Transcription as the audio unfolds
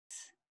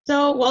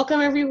So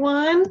welcome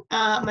everyone.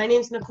 My name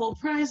is Nicole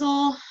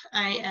Preisel.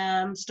 I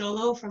am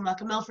Stolo from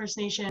Macklemore First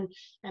Nation,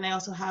 and I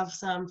also have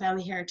some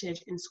family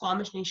heritage in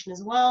Squamish Nation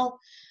as well.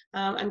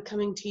 I'm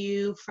coming to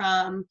you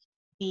from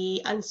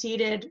the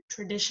unceded,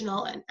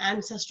 traditional, and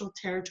ancestral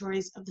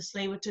territories of the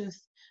Tsleil-Waututh,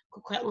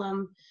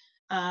 Coquitlam,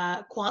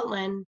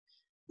 Kwantlen,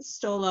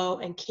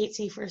 Stolo, and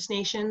Katzie First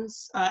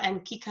Nations,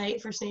 and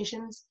Kikite First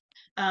Nations.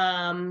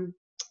 Currently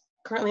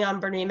on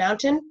Bernay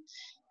Mountain,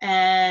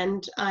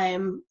 and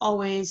I'm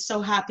always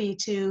so happy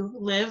to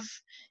live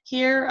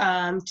here,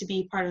 to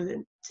be part of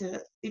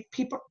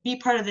be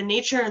part of the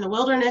nature and the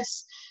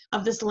wilderness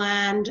of this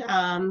land,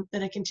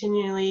 that I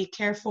continually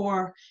care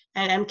for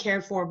and am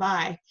cared for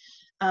by.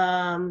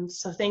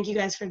 So thank you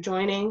guys for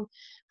joining.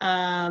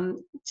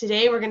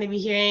 Today we're going to be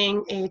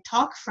hearing a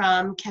talk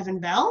from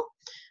Kevin Bell,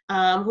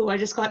 who I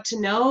just got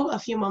to know a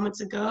few moments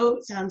ago.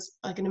 Sounds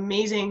like an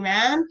amazing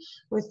man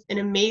with an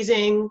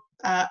amazing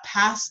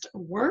past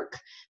work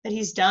that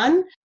he's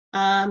done.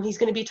 He's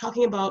going to be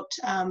talking about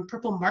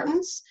purple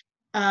martins,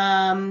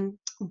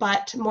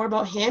 but more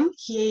about him.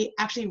 He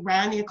actually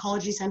ran the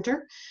Ecology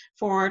Center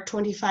for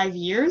 25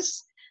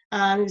 years.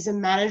 He was a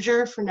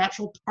manager for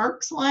Natural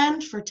Parks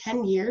Land for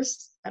 10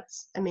 years.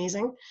 That's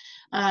amazing.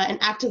 An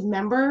active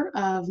member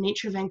of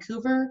Nature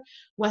Vancouver,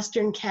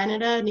 Western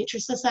Canada Nature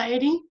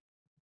Society.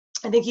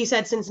 I think he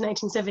said since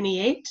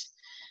 1978.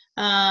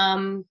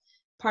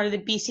 Part of the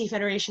BC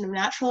Federation of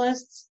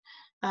Naturalists.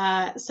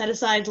 Set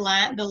aside the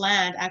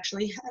land,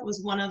 actually.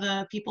 Was one of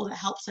the people that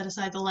helped set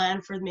aside the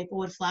land for the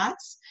Maplewood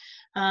Flats,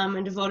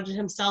 and devoted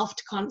himself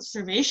to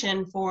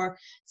conservation for,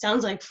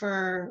 sounds like,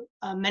 for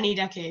many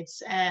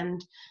decades,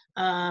 and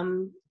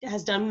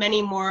has done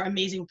many more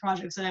amazing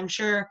projects that I'm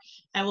sure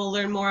I will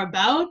learn more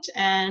about.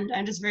 And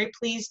I'm just very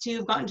pleased to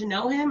have gotten to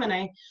know him, and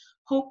I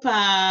hope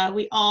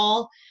we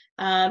all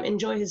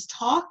enjoy his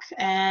talk.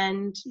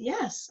 And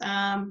yes,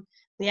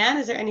 Leanne,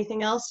 is there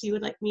anything else you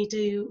would like me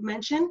to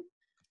mention?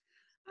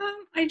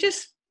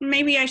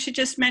 Maybe I should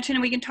just mention,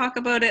 and we can talk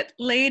about it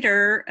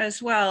later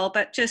as well,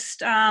 but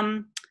just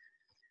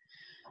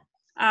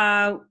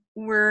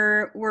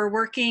we're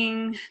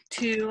working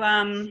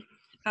to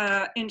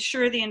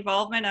ensure the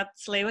involvement of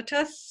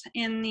Tsleil-Waututh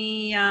in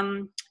the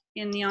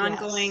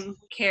ongoing Yes.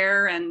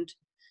 care and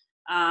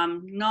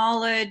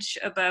knowledge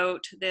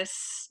about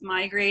this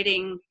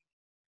migrating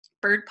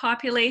bird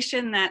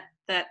population that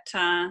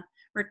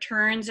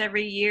returns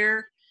every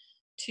year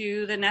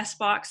to the nest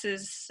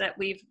boxes that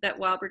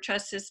Wildbird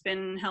Trust has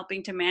been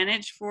helping to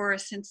manage for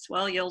since,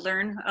 well, you'll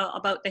learn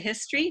about the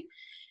history,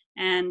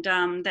 and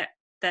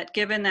that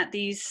given that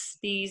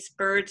these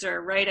birds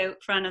are right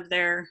out front of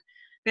their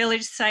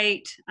village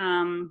site,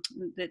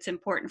 it's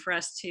important for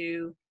us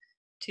to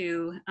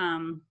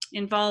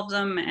involve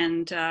them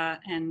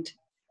and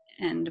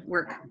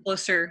work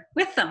closer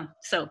with them.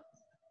 So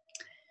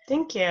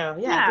Thank you. Yeah, I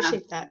yeah.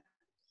 appreciate that.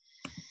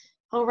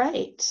 All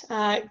right.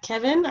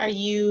 Kevin, are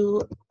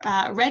you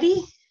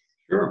ready?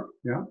 Sure,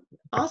 yeah.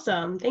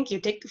 Awesome. Thank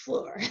you. Take the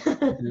floor.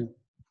 Yeah.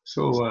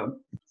 So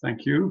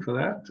thank you for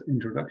that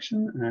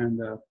introduction. And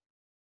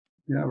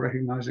yeah,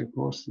 recognizing, of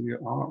course, we are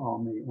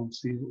on the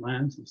unceded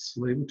lands of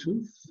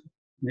Tsleil-Waututh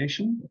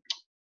Nation,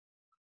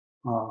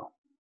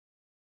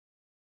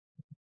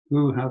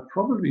 who have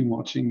probably been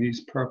watching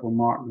these purple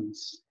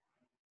martins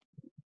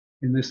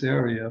in this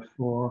area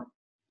for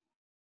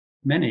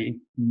many,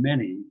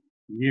 many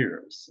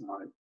years,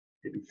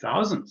 maybe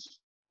thousands.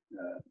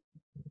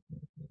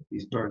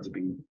 These birds have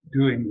been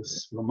doing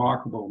this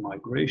remarkable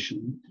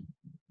migration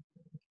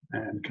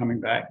and coming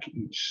back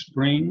each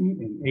spring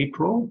in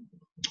April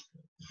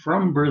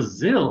from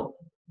Brazil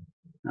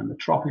and the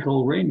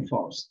tropical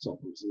rainforests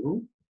of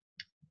Brazil.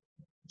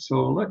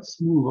 So let's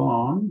move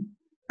on.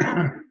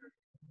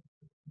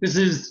 This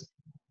is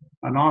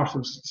an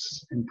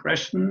artist's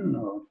impression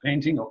or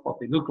painting of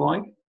what they look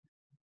like.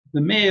 The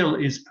male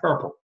is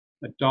purple,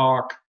 a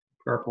dark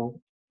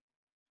purple.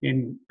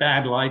 In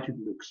bad light, it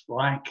looks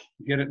black.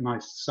 You get it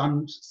nice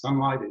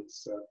sunlight,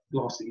 it's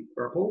glossy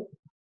purple.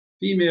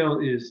 Female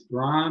is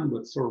brown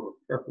with sort of a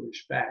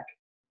purplish back.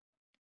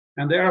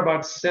 And they're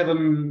about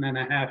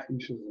 7.5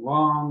 inches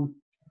long,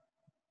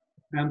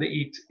 and they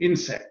eat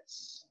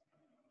insects.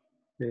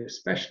 They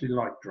especially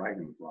like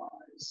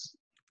dragonflies.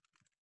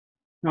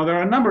 Now, there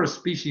are a number of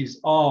species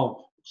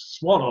of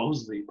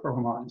swallows. The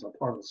purple martins are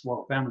part of the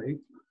swallow family.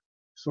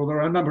 So there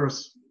are a number of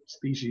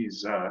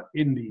species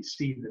in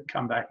BC that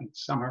come back each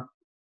summer.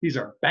 These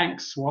are bank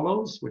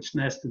swallows, which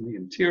nest in the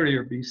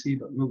interior BC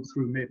but move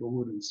through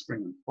Maplewood in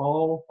spring and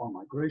fall on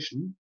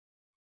migration.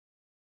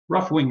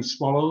 Rough-winged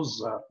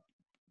swallows,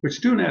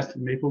 which do nest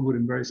in Maplewood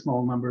in very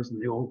small numbers in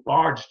the old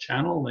barge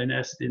channel. They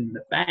nest in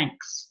the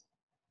banks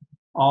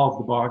of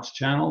the barge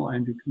channel,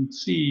 and you can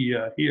see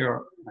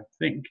here, I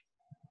think,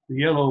 the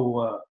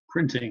yellow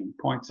printing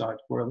points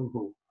out where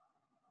little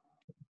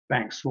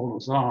bank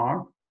swallows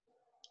are.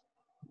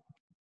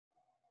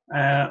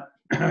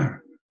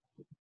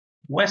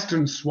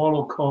 Western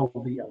swallow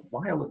called the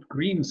violet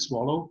green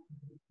swallow.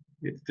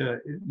 It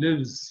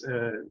lives,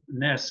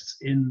 nests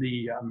in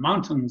the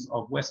mountains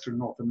of Western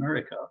North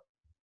America.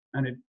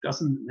 and it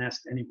doesn't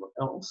nest anywhere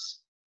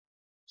else.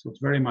 So it's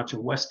very much a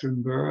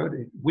Western bird.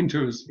 It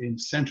winters in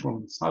Central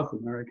and South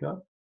America,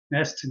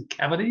 nests in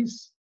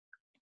cavities,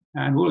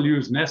 and will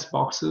use nest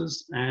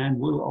boxes, and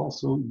will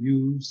also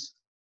use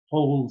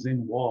holes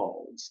in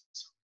walls.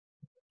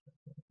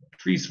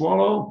 Tree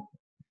swallow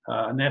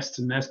nests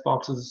in nest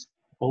boxes,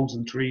 holes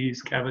in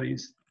trees,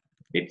 cavities.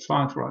 It's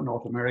found throughout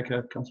North America.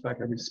 It comes back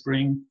every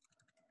spring,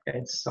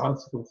 heads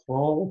south for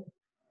fall.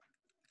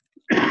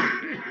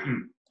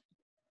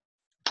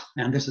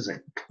 And this is a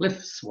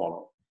cliff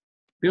swallow.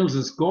 Builds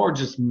this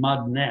gorgeous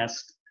mud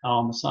nest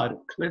on the side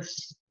of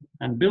cliffs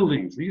and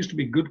buildings. There used to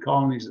be good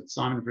colonies at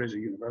Simon Fraser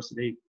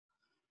University,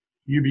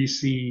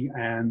 UBC,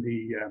 and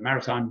the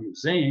Maritime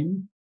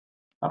Museum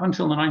up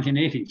until the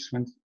 1980s,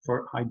 when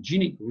for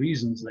hygienic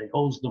reasons they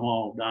hosed them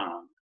all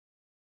down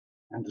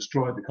and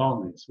destroyed the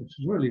colonies, which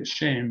is really a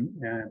shame.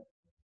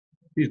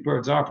 These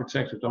birds are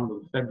protected under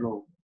the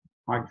Federal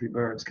Migratory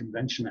Birds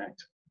Convention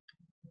Act.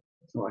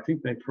 So I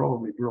think they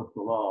probably broke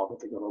the law, but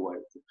they got away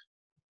with it.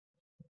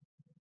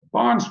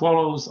 Barn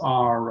swallows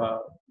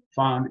are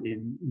found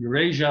in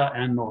Eurasia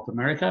and North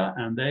America,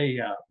 and they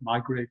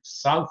migrate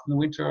south in the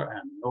winter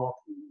and north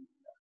in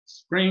the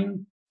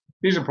spring.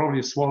 These are probably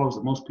the swallows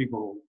that most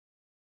people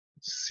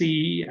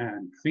see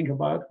and think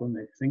about when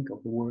they think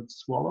of the word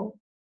swallow.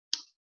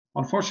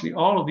 Unfortunately,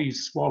 all of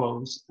these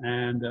swallows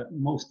and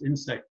most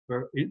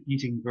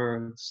insect-eating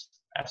birds,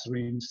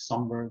 passerines,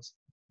 songbirds,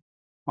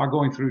 are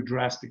going through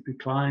drastic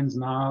declines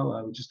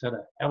now. We just had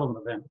a hell of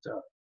an event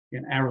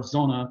in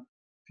Arizona a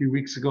few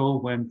weeks ago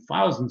when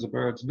thousands of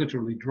birds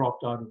literally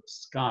dropped out of the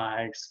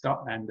sky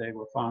and they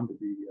were found to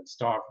be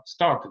starved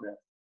to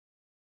death.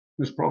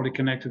 It was probably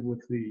connected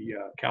with the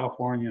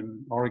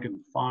Californian,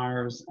 Oregon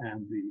fires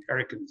and the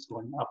hurricanes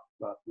going up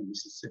the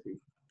Mississippi.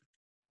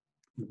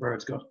 The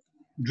birds got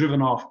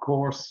driven off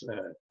course,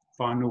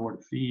 found nowhere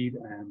to feed,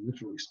 and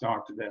literally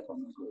starved to death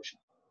on migration.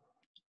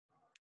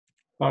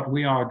 But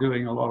we are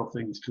doing a lot of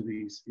things to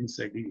these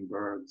insect-eating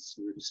birds.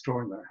 We're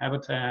destroying their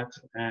habitat,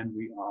 and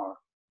we are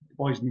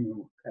poisoning them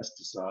with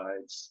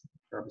pesticides,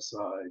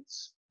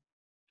 herbicides.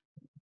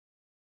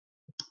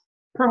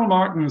 Purple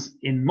martins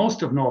in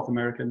most of North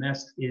America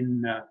nest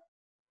in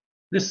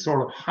this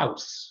sort of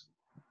house,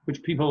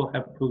 which people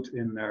have put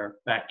in their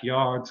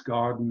backyards,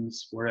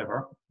 gardens,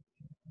 wherever.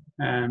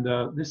 And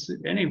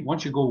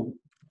once you go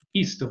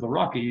east of the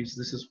Rockies,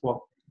 this is what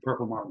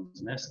purple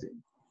martins nest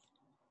in.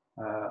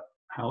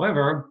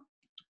 However,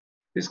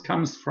 this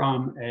comes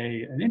from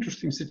an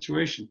interesting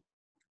situation.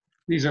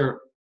 These are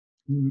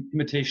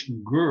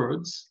imitation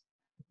gourds,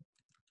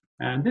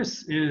 and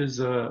this is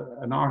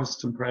an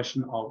artist's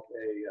impression of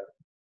a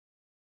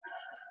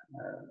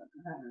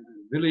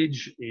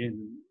village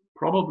in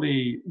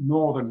probably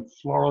northern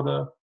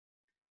Florida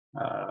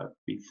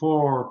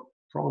before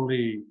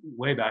probably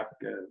way back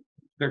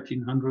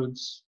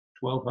 1300s,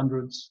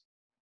 1200s,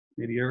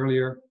 maybe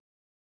earlier,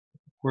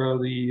 where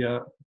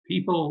the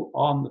people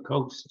on the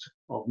coast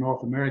of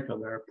North America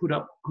there put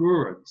up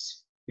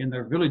gourds in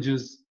their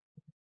villages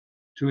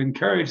to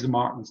encourage the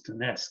martins to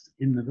nest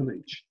in the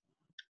village.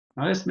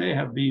 Now this may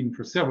have been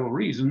for several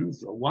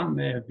reasons. One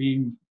may have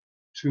been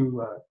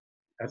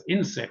as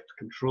insect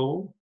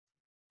control.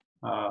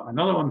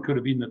 Another one could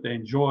have been that they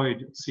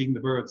enjoyed seeing the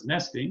birds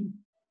nesting,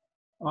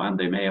 and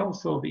they may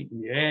also have eaten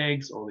the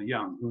eggs or the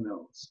young, who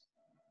knows.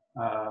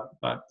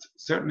 But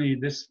certainly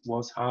this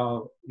was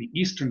how the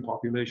eastern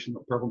population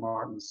of purple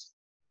martins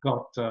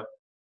got,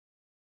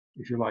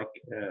 if you like,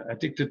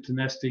 addicted to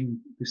nesting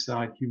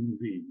beside human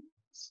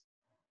beings.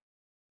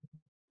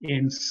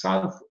 In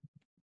southwestern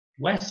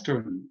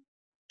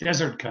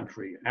desert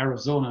country,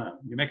 Arizona,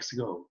 New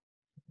Mexico,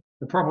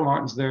 the purple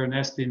martins there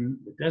nest in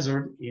the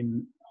desert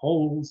in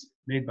holes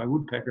made by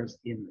woodpeckers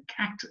in the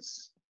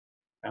cactus,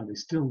 and they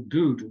still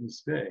do to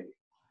this day.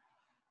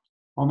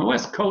 On the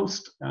west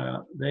coast,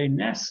 they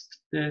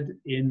nested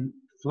in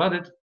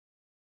flooded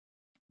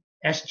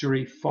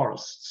estuary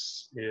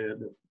forests.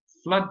 The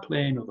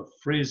floodplain of the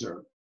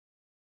Fraser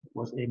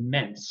was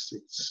immense.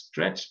 It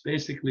stretched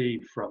basically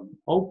from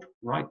Hope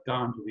right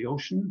down to the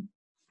ocean.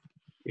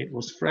 It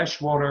was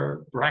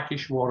freshwater,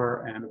 brackish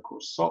water, and of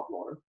course salt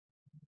water.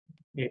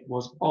 It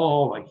was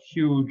all a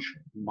huge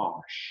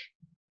marsh.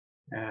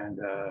 And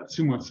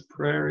Sumas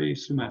Prairie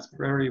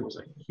was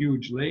a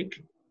huge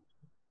lake.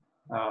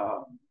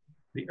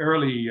 The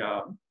early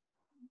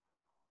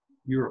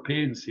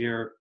Europeans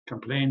here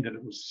complained that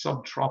it was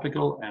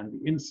subtropical and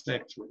the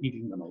insects were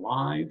eating them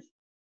alive.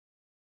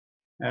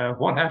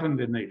 What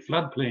happened in the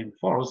floodplain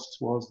forests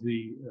was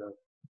a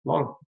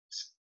lot of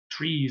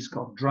trees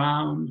got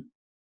drowned,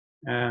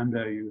 and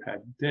you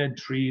had dead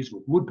trees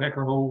with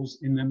woodpecker holes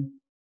in them,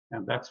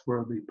 and that's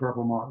where the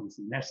purple martins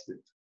nested.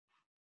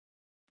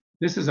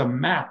 This is a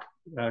map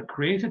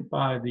created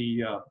by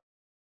the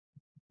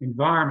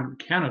Environment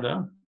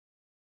Canada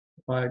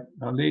by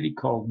a lady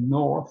called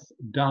North,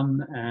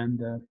 Dunn,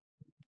 and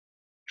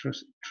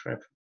Trev.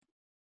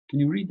 Can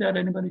you read that,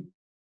 anybody?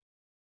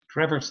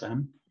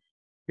 Treverson.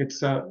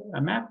 It's a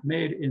map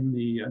made in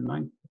the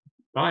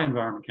by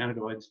Environment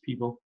Canada by these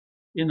people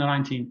in the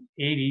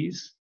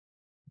 1980s,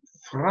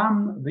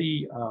 from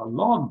the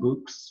log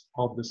books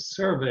of the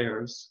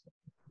surveyors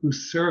who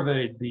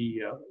surveyed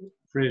the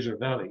Fraser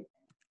Valley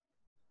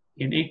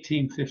in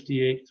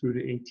 1858 through to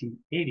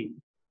 1880.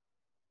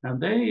 And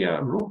they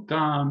wrote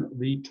down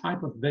the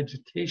type of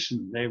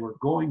vegetation they were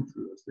going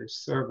through as they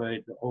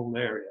surveyed the whole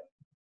area.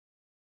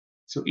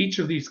 So each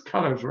of these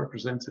colors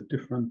represents a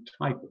different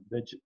type of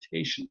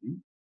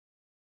vegetation.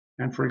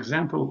 And for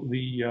example,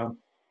 the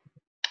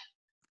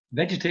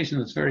vegetation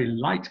that's very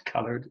light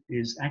colored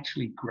is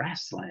actually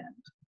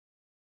grassland.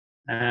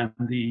 And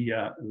the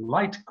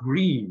light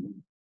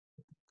green,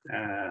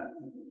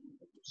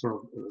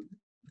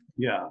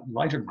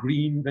 lighter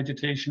green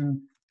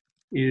vegetation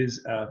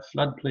is a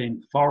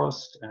floodplain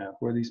forest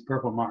where these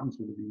purple martins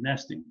would have been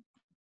nesting.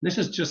 This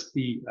is just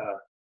the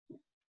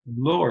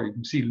lower, you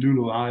can see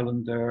Lulu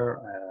Island there,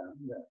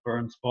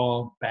 Burns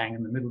Bog, bang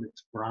in the middle,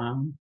 it's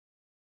brown.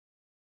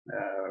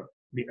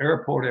 The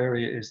airport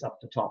area is up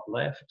the top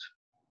left.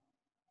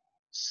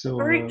 So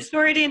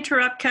sorry to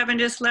interrupt, Kevin,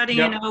 just letting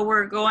you know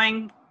we're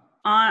going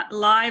on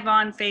live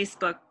on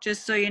Facebook,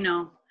 just so you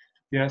know.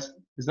 Yes,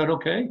 is that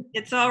okay?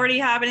 It's already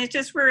happened, it's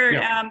just we're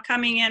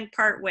coming in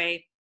part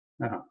way.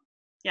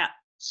 Yeah.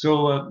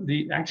 So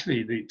the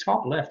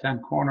top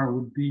left-hand corner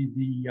would be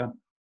the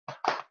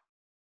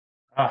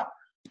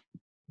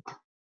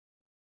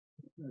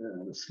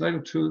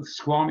slave-tooth,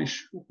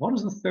 Squamish. What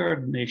is the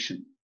third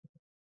nation?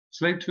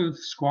 Slave-tooth,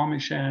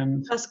 Squamish,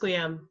 and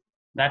Musqueam.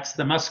 That's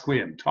the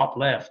Musqueam, top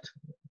left.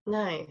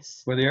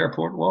 Nice. Where the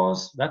airport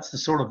was, that's the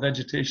sort of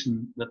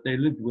vegetation that they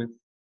lived with,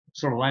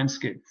 sort of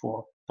landscape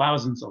for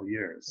thousands of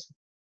years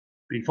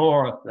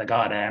before the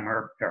goddamn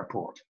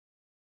airport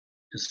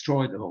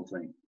destroyed the whole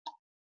thing.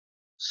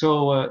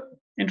 So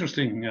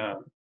interesting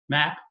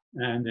map,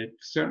 and it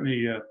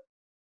certainly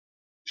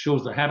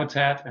shows the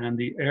habitat and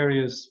the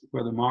areas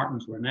where the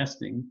martins were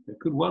nesting. There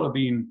could well have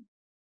been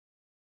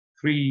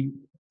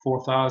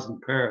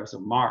 3,000-4,000 pairs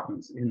of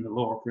martins in the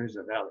lower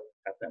Fraser Valley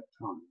at that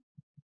time.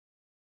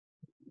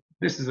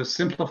 This is a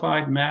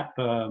simplified map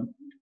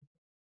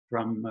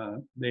from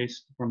a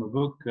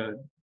book,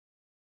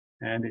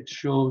 and it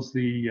shows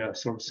the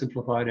sort of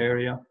simplified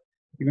area.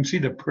 You can see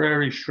the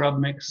prairie shrub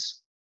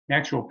mix, the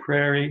actual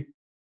prairie,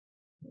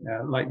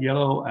 light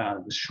yellow,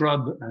 the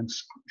shrub and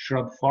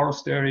shrub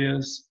forest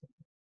areas.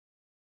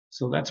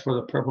 So that's where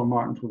the purple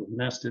martins would have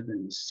nested,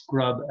 in the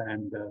scrub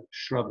and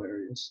shrub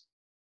areas,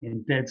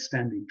 in dead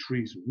standing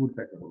trees with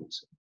woodpecker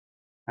holes.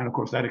 And of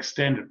course that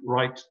extended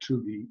right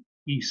to the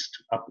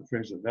east up the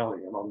Fraser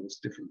Valley along this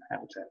different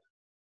habitat.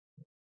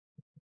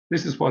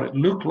 This is what it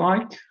looked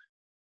like,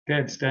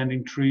 dead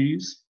standing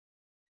trees.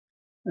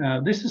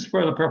 This is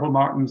where the purple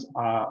martins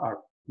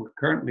were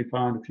currently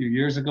found a few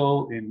years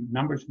ago in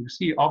numbers. You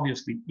see,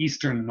 obviously,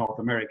 eastern North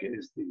America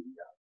is the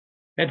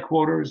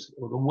headquarters.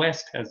 The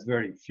West has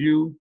very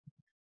few.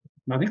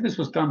 And I think this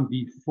was done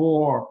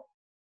before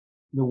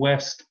the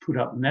West put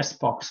up nest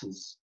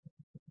boxes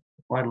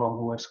right along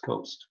the West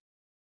Coast.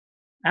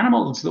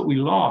 Animals that we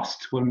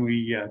lost when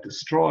we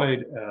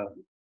destroyed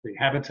the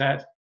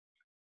habitat.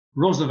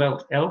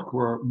 Roosevelt elk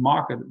were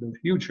marketed, the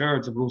huge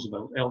herds of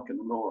Roosevelt elk in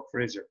the lower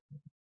Fraser,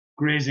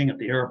 grazing at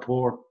the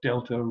airport,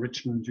 Delta,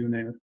 Richmond, you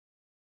name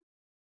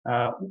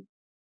it.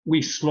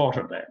 We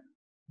slaughtered them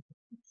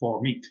for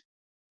meat,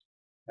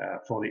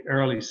 for the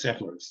early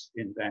settlers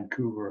in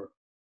Vancouver,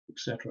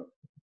 etc.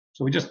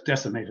 So we just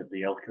decimated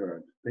the elk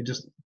herd. They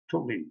just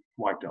totally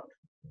wiped out.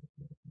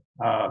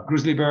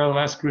 Grizzly bear, the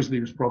last grizzly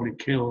was probably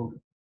killed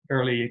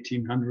early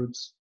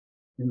 1800s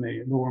in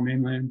the lower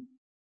mainland.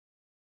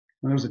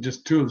 And those are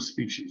just two of the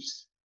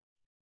species.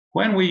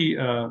 When we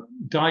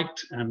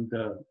diked and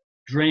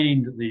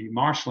drained the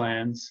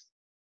marshlands,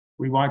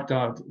 we wiped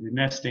out the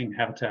nesting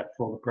habitat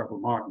for the purple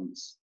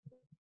martins.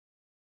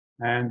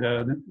 And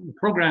the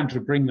program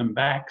to bring them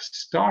back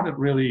started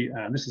really,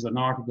 this is an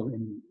article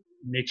in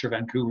Nature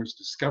Vancouver's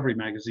Discovery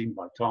magazine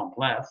by Tom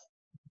Plath.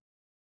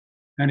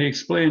 And he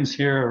explains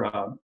here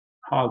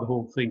how the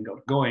whole thing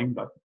got going,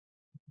 but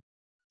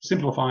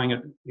simplifying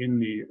it, in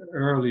the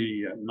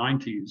early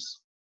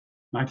 1990s,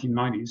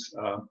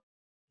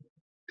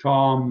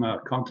 Tom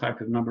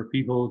contacted a number of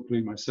people,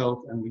 including myself,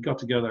 and we got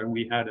together and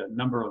we had a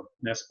number of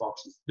nest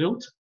boxes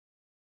built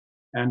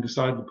and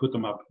decided to put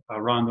them up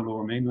around the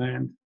lower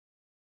mainland.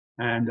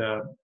 And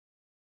I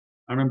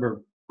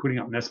remember putting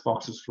up nest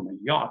boxes from a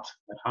yacht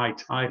at high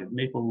tide at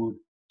Maplewood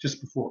just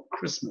before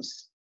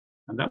Christmas.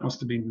 And that must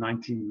have been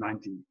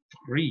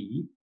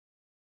 1993.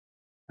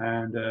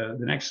 And the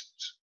next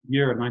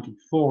year, in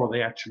 94,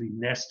 they actually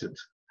nested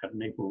at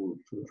Maplewood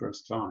for the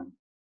first time.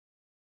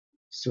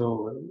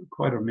 So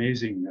quite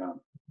amazing.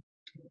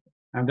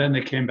 And then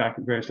they came back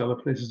in various other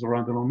places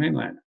around the lower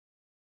mainland.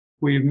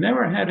 We've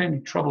never had any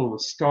trouble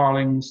with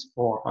starlings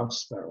or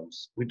house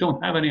sparrows. We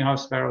don't have any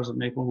house sparrows at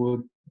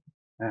Maplewood,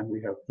 and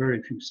we have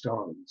very few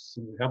starlings.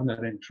 So we haven't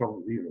had any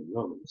trouble with either of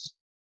those.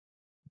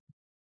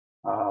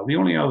 The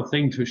only other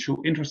thing to show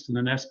interest in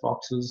the nest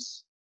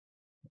boxes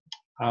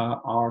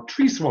are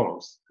tree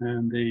swallows.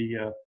 And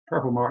the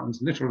purple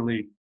martins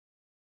literally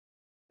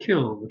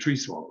kill the tree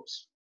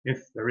swallows if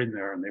they're in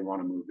there and they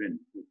want to move in.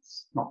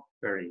 It's not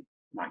very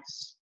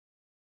nice.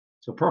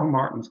 So purple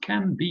martins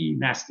can be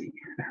nasty.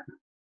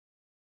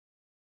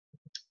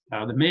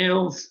 The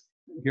males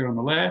here on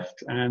the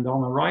left, and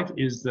on the right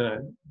is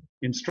the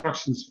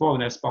instructions for the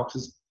nest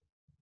boxes.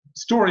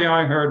 Story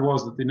I heard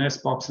was that the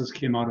nest boxes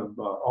came out of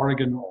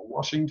Oregon or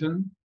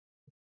Washington.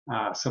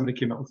 Somebody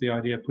came up with the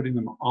idea of putting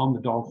them on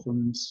the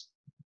dolphins,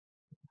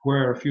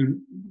 where a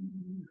few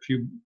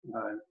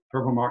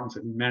purple martins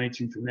have been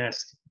managing to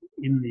nest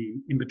in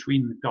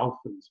between the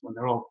dolphins when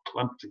they're all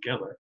clumped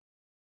together.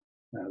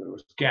 There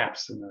was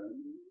gaps, and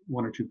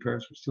one or two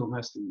pairs were still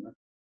nesting there.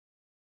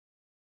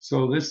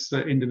 So this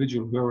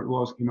individual, whoever it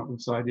was, came up with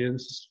this idea.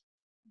 This is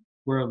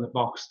where the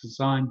box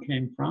design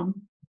came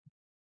from,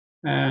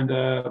 and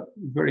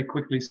very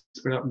quickly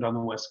spread up and down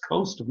the west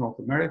coast of North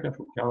America,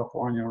 from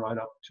California right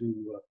up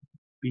to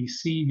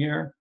BC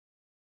here.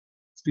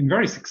 It's been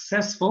very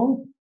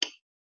successful.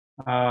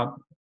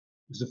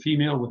 There's a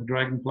female with a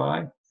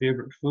dragonfly,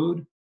 favorite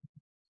food,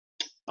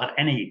 but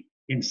any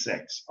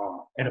insects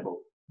are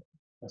edible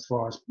as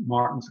far as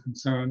martins are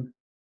concerned.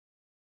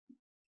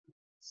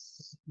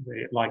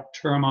 They like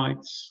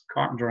termites,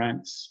 carpenter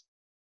ants,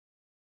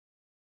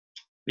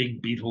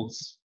 big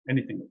beetles,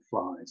 anything that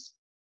flies.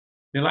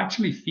 They'll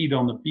actually feed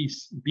on the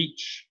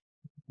beach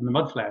on the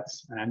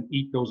mudflats and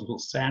eat those little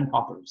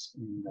sandhoppers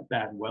in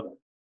bad weather.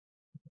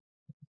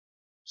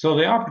 So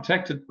they are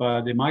protected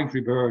by the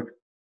Migratory Bird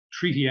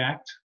Treaty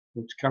Act,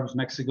 which covers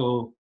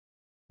Mexico,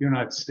 the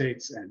United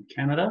States, and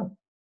Canada.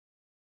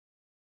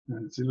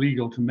 And it's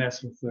illegal to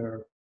mess with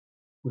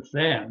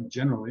them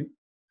generally.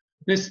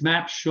 This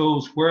map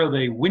shows where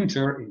they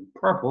winter in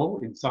purple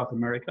in South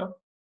America,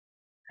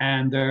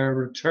 and their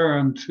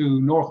return to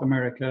North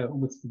America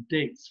with the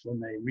dates when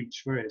they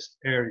reach various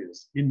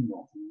areas in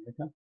North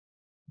America.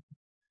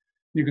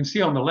 You can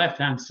see on the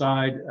left-hand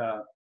side,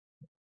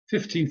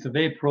 15th of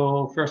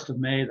April, 1st of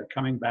May, they're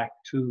coming back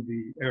to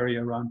the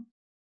area around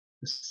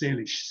the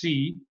Salish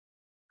Sea,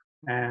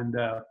 and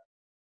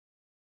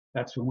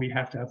that's when we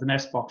have to have the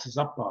nest boxes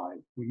up by.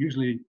 We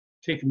usually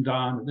take them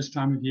down at this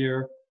time of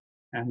year,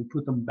 and we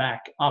put them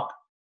back up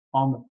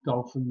on the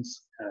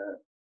dolphins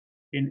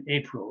in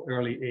April,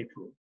 early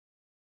April.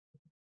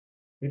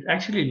 It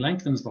actually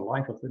lengthens the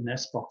life of the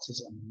nest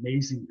boxes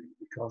amazingly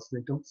because they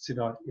don't sit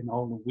out in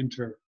all the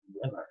winter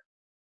weather.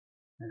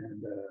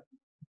 And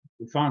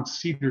we found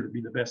cedar to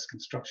be the best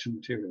construction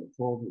material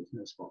for those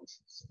nest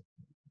boxes.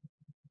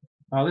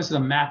 This is a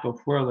map of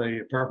where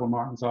the purple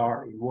martins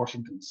are in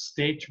Washington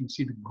State. You can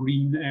see the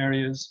green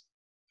areas.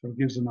 So it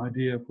gives an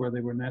idea of where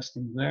they were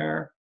nesting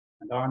there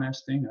and are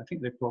nesting. I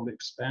think they've probably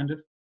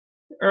expanded.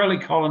 The early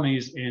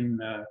colonies in,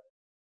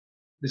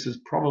 this is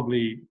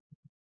probably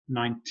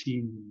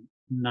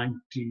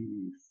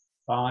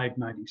 1995,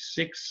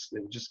 96. They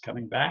were just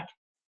coming back.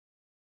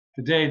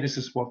 Today, this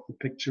is what the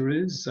picture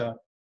is.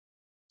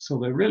 So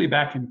they're really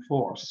back in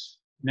force,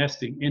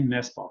 nesting in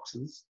nest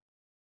boxes.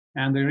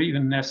 And they're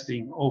even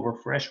nesting over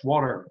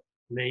freshwater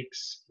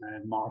lakes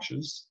and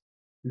marshes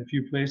in a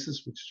few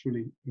places, which is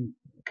really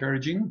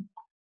encouraging.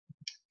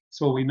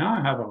 So we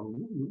now have a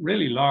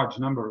really large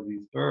number of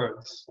these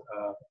birds.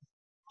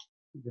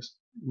 Just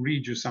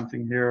read you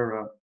something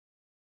here.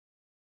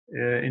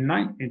 In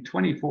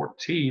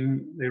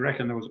 2014, they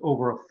reckon there was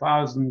over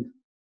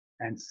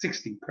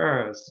 1,060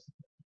 pairs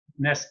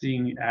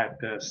nesting at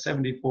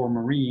 74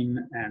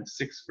 marine and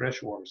 6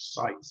 freshwater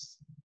sites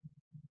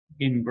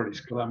in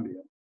British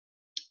Columbia.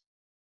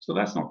 So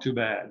that's not too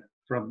bad.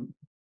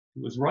 It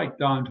was right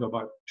down to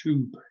about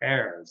 2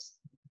 pairs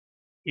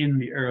in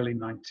the early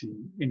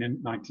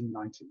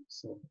 1990s.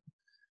 So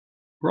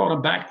brought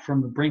them back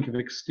from the brink of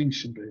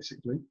extinction,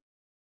 basically.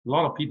 A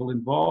lot of people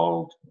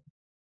involved.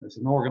 There's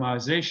an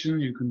organization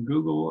you can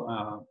Google.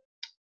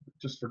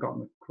 Just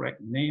forgotten the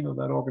correct name of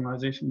that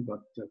organization,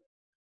 but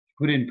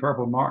put in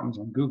purple martins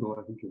on Google,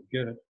 I think you'll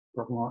get it.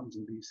 Purple martins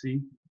in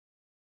BC.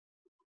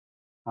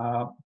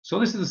 So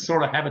this is the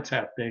sort of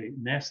habitat they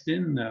nest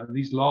in.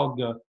 These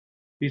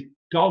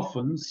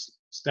dolphins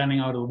standing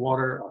out of the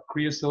water are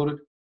creosoted,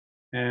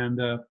 and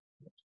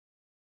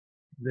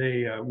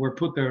they were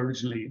put there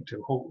originally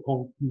to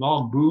hold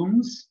log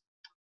booms.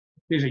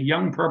 These are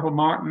young purple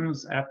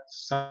martins at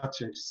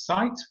such a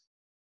site,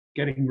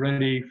 getting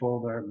ready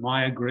for their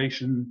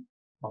migration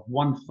of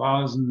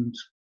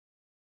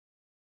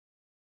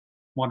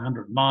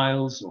 1,100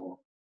 miles or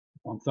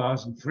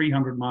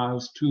 1,300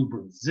 miles to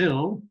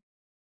Brazil,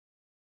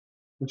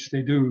 which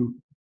they do,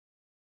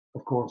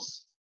 of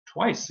course,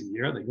 twice a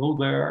year. They go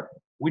there,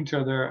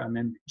 winter there, and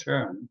then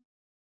return.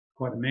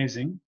 Quite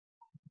amazing.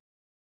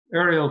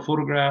 Aerial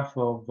photograph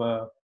of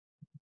the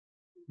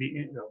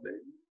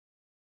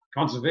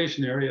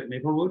conservation area at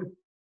Maplewood.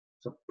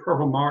 It's a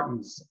purple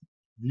martin's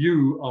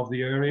view of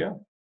the area.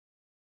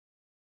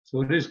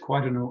 So it is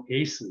quite an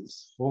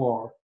oasis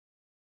for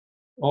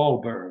all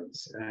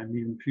birds and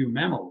even few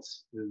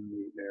mammals in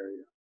the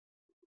area.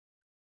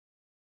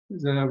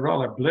 There's a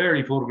rather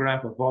blurry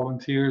photograph of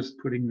volunteers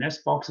putting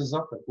nest boxes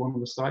up at one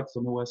of the sites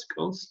on the west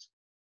coast.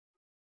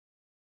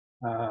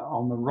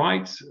 On the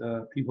right,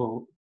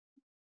 people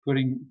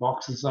putting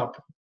boxes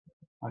up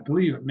I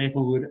believe at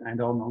Maplewood,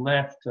 and on the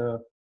left,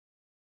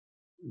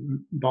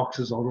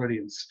 boxes already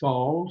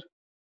installed.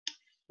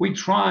 We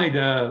tried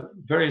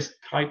various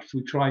types.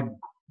 We tried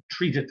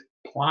treated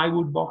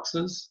plywood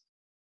boxes,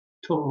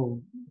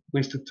 total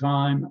waste of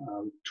time.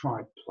 We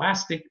tried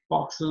plastic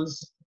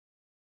boxes,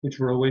 which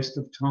were a waste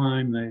of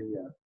time. They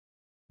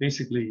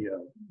basically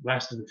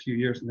lasted a few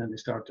years, and then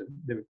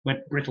they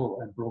went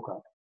brittle and broke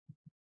up.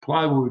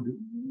 Plywood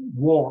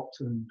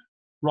warped and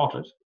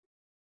rotted.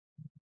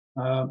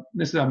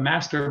 This is a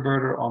master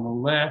birder on the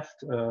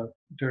left,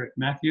 Derek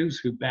Matthews,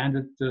 who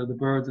banded the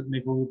birds at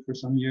Maplewood for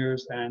some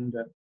years, and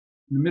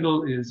in the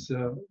middle is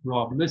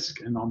Rob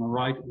Lisk, and on the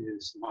right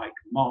is Mike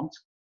Mont,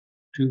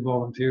 two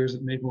volunteers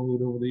at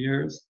Maplewood over the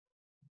years,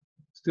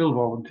 still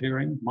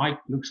volunteering. Mike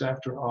looks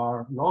after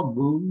our log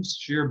booms,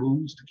 shear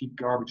booms, to keep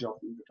garbage off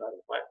the intertidal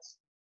flats.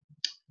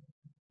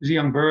 These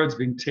young birds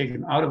being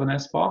taken out of an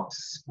S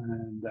box,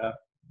 and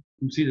you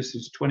can see this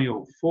is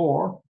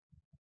 2004.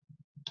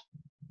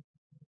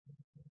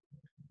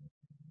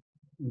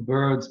 The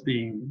birds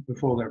being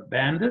before they're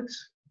banded.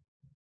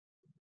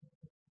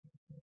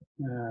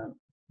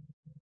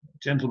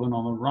 Gentlemen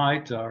on the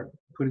right are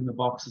putting the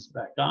boxes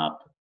back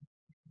up.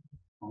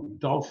 On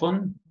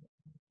Dolphin.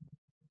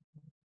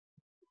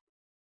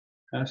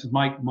 This is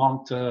Mike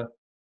Mont.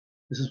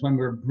 This is when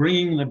we're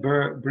bringing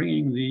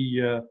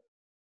the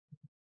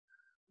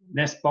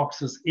nest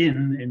boxes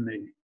in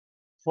the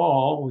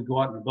fall. We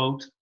go out in a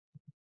boat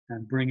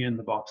and bring in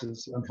the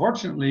boxes.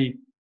 Unfortunately,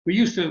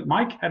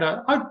 Mike had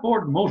an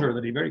outboard motor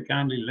that he very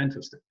kindly lent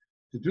us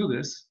to do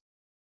this.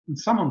 And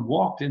someone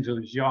walked into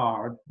his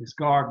yard, his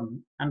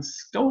garden, and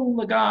stole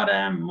the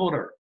goddamn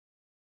motor.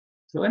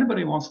 So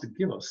anybody wants to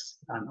give us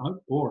an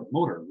outboard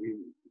motor, we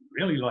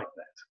really like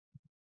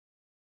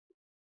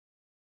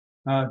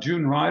that.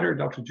 June Ryder,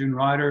 Dr. June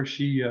Ryder,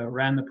 she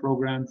ran the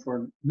program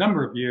for a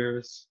number of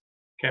years,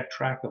 kept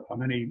track of how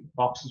many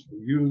boxes were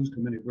used,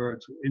 how many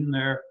birds were in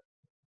there.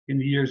 In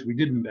the years we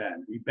didn't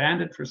ban. We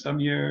banned it for some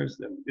years,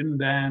 then we didn't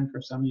ban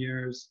for some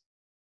years.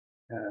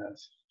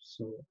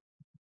 So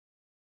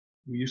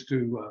we used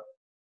to,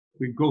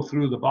 we'd go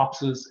through the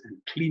boxes and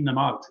clean them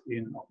out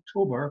in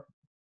October.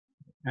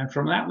 And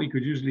from that, we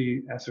could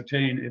usually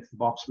ascertain if the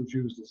box was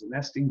used as a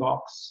nesting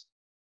box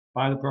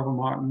by the purple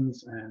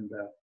martins. And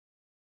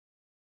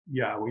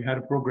yeah, we had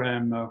a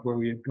program where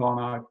we had gone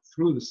out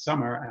through the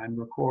summer and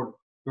recorded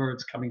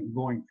birds coming and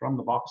going from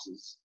the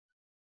boxes.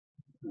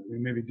 We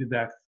maybe did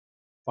that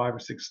 5 or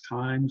 6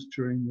 times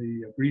during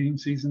the breeding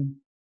season,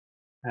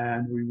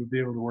 and we would be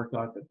able to work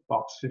out that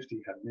box 50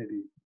 had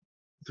maybe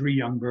 3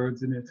 young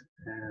birds in it,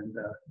 and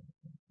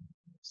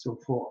so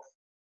forth.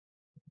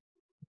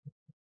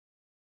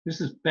 This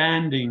is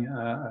banding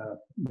a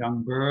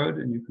young bird,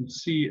 and you can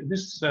see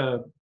this.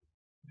 To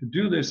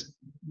do this,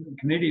 the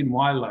Canadian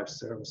Wildlife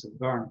Service of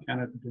Barn,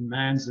 Canada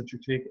demands that you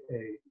take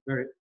a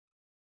very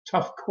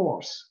tough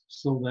course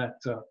so that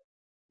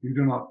you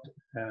do not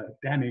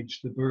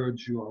damage the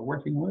birds you are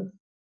working with.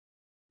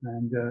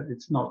 And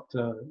it's not,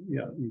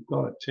 yeah, you've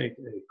got to take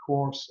a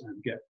course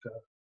and get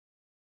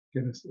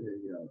us a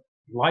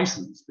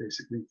license,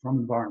 basically, from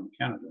Environment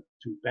Canada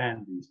to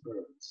ban these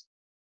birds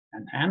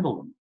and handle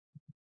them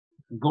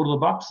and go to the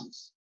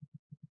boxes.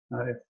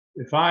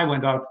 If I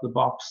went out to the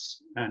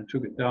box and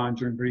took it down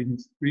during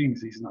breeding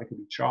season, I could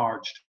be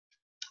charged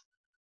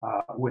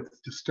with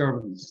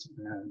disturbance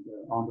and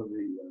under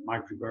the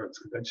Migratory Birds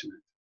Convention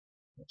Act.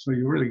 So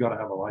you really got to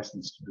have a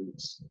license to do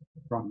this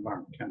from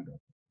Environment Canada.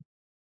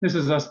 This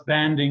is us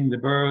banding the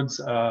birds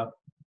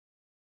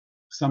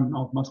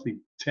must be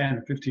 10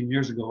 or 15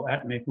 years ago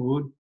at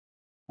Maplewood.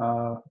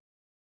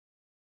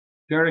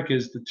 Derek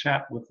is the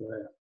chap with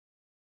the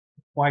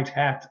white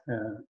hat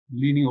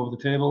leaning over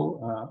the table.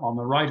 On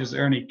the right is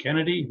Ernie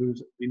Kennedy,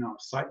 who's been our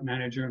site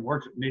manager and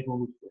worked at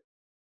Maplewood for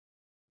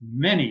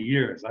many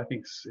years, I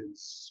think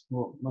since,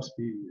 well, it must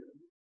be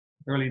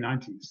early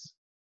 90s.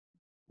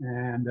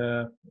 And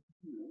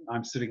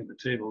I'm sitting at the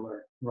table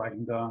there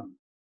writing down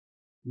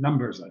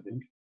numbers, I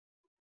think.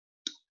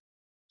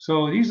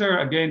 So these are,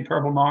 again,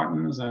 purple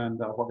martins and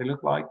what they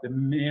look like, the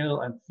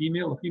male and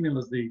female. The female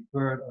is the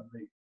bird on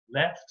the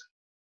left,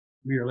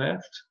 rear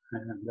left,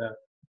 and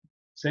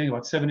saying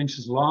about 7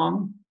 inches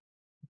long.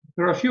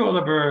 There are a few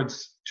other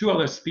birds, 2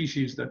 other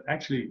species that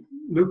actually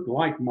look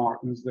like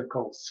martins. They're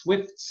called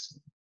swifts.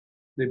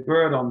 The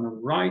bird on the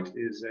right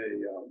is a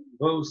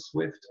bow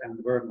swift, and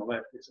the bird on the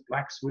left is a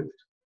black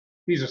swift.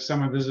 These are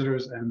summer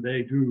visitors, and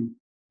they do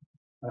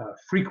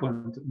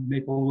frequent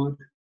Maplewood.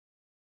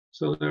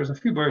 So there's a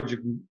few birds you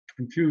can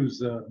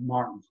confuse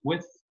martins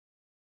with.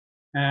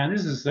 And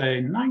this is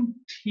a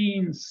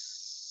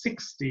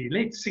 1960,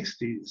 late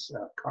 60s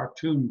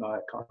cartoon by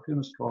a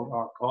cartoonist called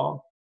R.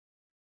 Cobb.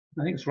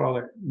 I think it's a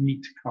rather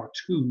neat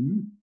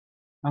cartoon.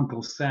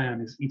 Uncle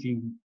Sam is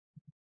eating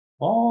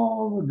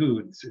all the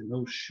goods in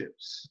those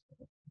ships.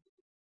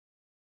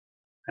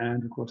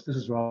 And of course, this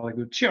is rather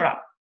good. Cheer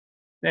up.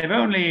 They've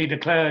only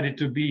declared it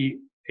to be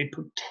a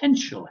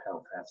potential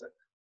health hazard.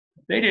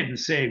 They didn't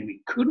say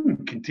we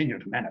couldn't continue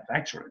to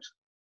manufacture it.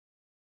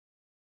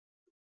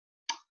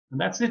 And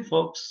that's it,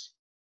 folks.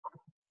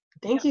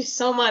 Thank you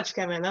so much,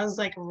 Kevin. That was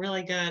like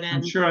really good. I'm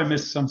And sure I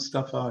missed some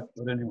stuff out,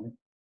 but anyway.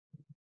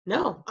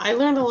 no, I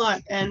learned a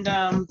lot. And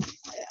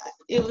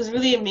it was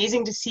really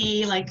amazing to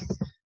see like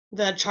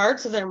the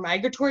charts of their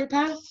migratory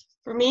path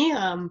for me.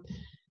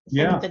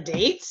 Yeah. And the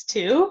dates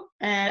too.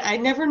 And I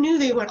never knew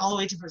they went all the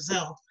way to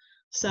Brazil.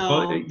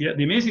 Well, So yeah,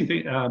 the amazing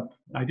thing,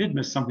 I did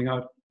miss something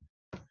out.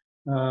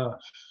 The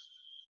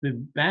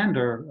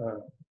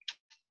bander,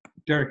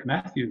 Derek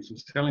Matthews,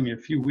 was telling me a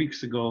few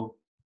weeks ago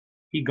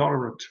he got a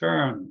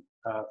return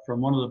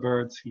from one of the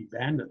birds he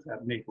banded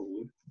at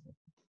Maplewood.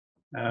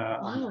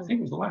 And I think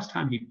it was the last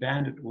time he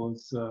banded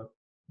was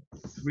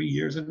 3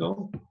 years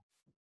ago.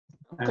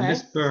 And okay.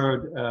 this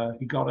bird,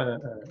 he got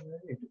it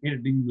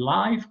had been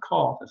live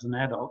caught as an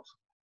adult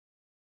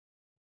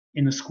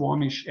in the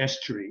Squamish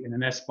estuary in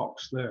an S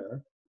box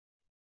there.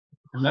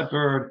 And that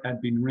bird had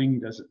been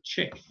ringed as a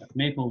chick at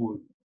Maplewood,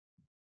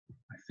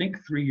 I think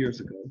 3 years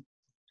ago.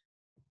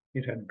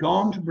 It had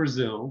gone to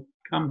Brazil,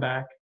 come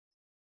back,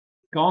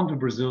 gone to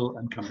Brazil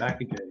and come back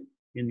again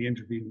in the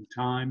intervening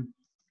time.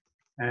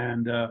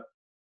 And that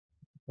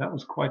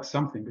was quite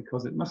something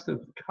because it must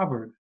have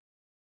covered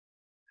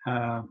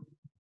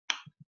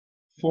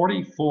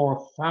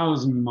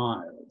 44,000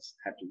 miles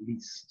at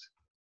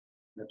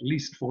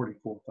least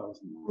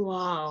 44,000 miles.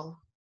 Wow.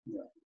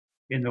 Yeah,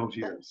 in those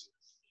years.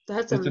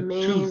 That's It's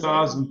amazing. a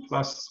 2,000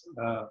 plus,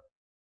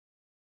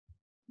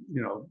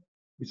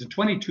 it's a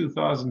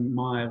 22,000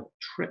 mile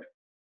trip,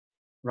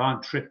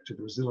 round trip to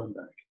Brazil and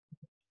back,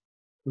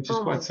 which is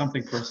quite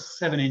something for a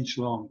 7-inch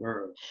long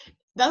bird.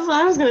 That's what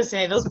I was gonna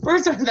say. Those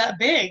birds aren't that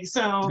big,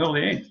 so. No,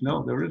 they ain't.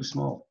 No, they're really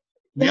small.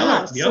 The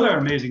Yeah, other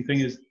amazing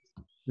thing is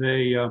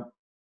they,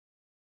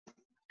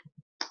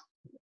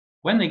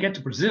 when they get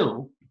to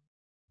Brazil,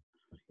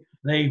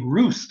 they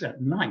roost at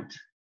night,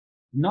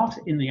 not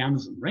in the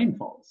Amazon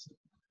rainforest,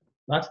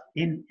 but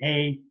in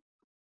a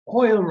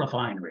oil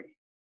refinery.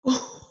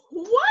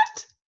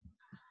 What?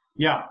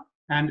 Yeah,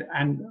 and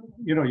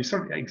you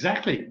sort of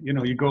exactly,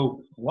 you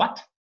go,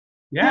 what?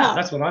 Yeah,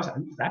 that's what I was.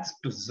 That's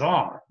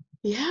bizarre.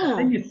 Yeah. But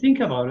then you think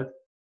about it,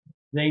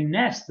 they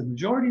nest. The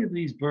majority of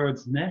these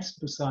birds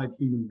nest beside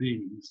human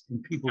beings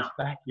in people's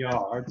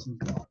backyards and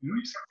gardens.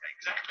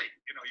 Exactly.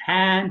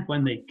 And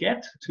when they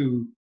get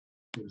to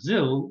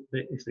Brazil,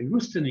 if they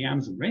roost in the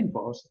Amazon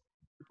rainforest,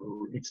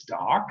 it's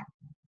dark,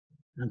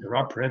 and there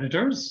are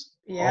predators,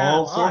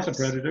 all sorts of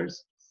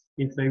predators.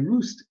 If they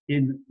roost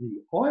in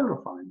the oil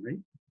refinery,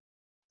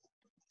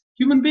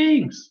 human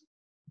beings,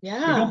 they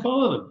don't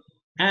bother them.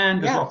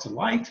 And there's lots of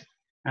light,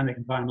 and they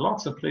can find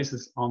lots of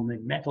places on the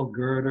metal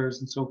girders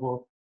and so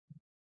forth.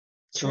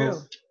 True.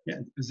 So, yeah,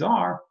 it's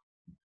bizarre.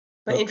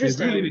 But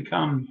interesting. They've really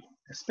become,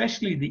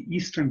 especially the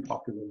eastern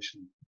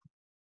population,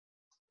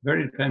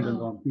 very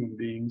dependent on human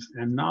beings.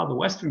 And now the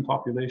western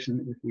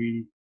population, if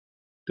we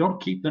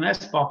don't keep the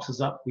nest boxes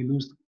up, we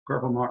lose the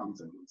purple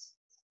martins, I guess.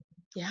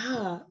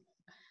 Yeah.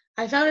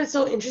 I found it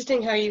so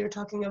interesting how you were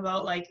talking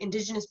about like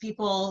indigenous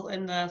people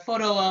and the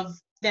photo of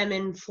them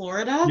in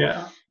Florida.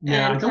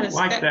 Yeah, I don't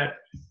like that.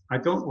 I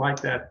don't like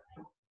that.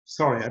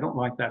 Sorry, I don't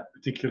like that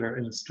particular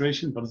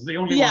illustration, but it's the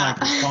only one I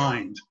can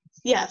find.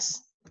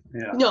 Yes.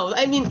 Yeah. No,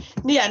 I mean,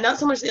 not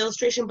so much the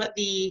illustration, but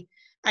the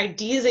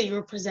ideas that you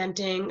were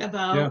presenting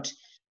about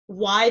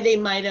why they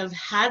might have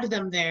had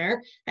them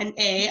there. And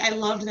I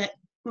loved that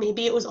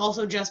maybe it was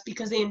also just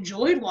because they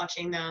enjoyed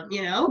watching them,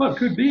 Well,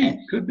 could be.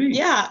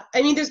 Yeah,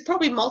 I mean, there's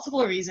probably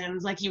multiple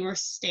reasons, like you were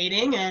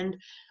stating, and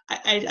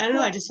I don't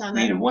know, I just found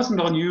that. It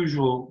wasn't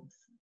unusual.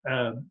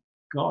 I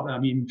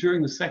mean,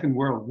 during the Second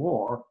World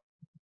War,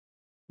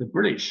 the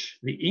British,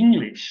 the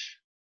English,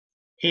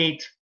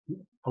 ate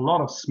a lot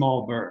of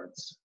small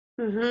birds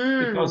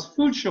because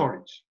food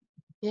shortage.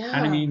 Yeah.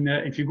 And I mean,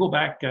 if you go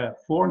back,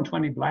 4 and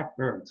 20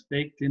 blackbirds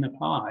baked in a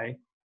pie.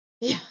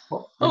 Yeah.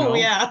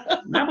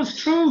 That was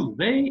true.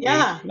 They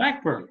ate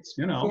blackbirds.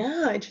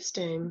 Yeah,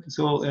 interesting.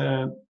 So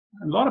a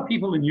lot of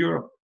people in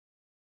Europe,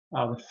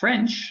 the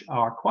French,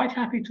 are quite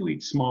happy to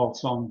eat small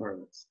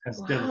songbirds as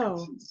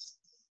delicacies.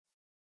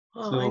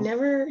 Oh, I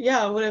never,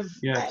 I would have,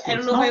 I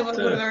don't know if I would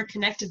have ever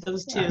connected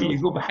those two. I mean,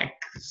 you go back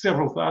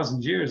several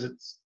thousand years,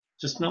 it's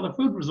just another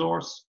food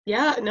resource.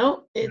 Yeah,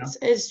 no,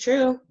 it's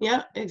true.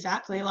 Yeah,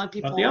 exactly. A lot of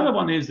people. But the other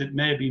one is it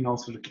may have been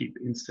also to keep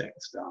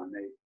insects down.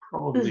 They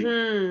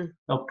probably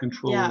help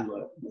control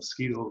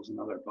mosquitoes and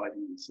other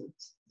biting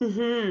insects.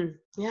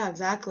 Yeah,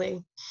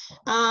 exactly.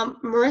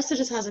 Marissa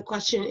just has a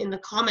question in the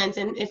comments,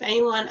 and if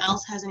anyone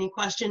else has any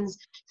questions,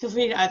 feel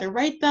free to either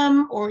write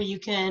them or you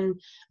can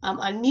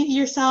unmute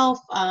yourself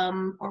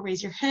or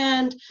raise your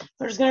hand.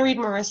 I'm just going to read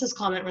Marissa's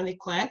comment really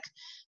quick.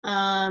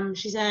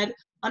 She said,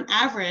 on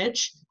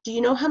average, do you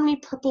know how many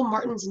purple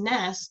martins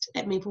nest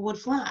at Maplewood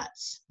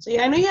Flats? So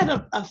I know you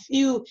had a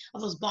few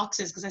of those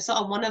boxes because I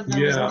saw one of them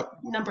was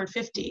numbered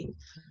 50.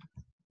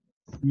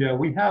 Yeah,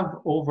 we have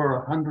over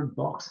 100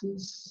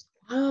 boxes.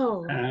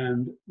 Oh.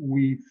 And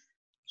we've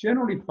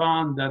generally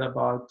found that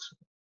about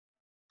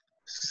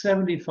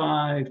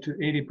 75 to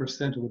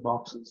 80% of the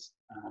boxes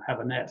have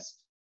a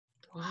nest.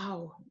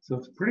 Wow. So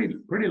it's a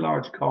pretty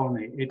large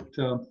colony.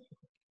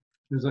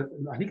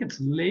 I think it's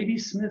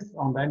Ladysmith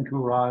on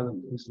Vancouver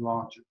Island is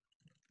larger.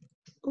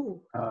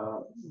 Ooh.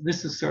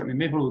 This is certainly,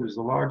 Maplewood is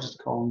the largest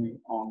colony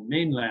on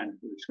mainland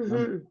British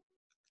Columbia. Mm-hmm.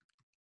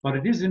 But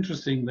it is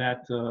interesting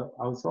that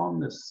I was on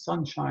the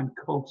Sunshine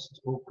Coast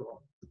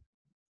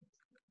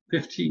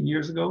 15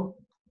 years ago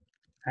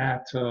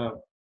at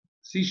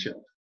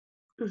Seashell,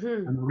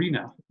 Mm-hmm. a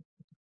marina,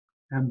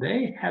 and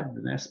they had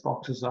the nest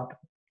boxes up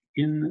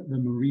in the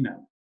marina.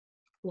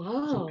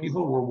 Wow. So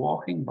people were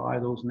walking by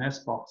those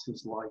nest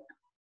boxes like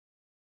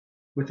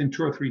within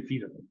 2 or 3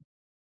 feet of them.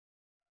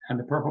 And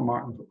the purple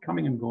martins were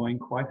coming and going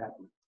quite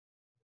happily.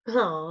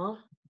 Aww.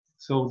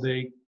 So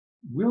they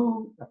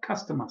will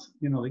accustom us,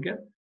 they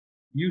get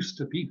used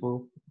to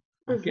people,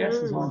 I guess,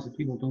 as long as the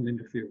people don't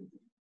interfere with them.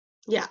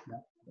 Yeah.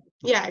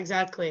 Yeah,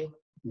 exactly.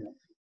 Yeah.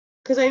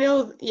 Because I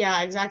know,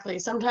 yeah, exactly.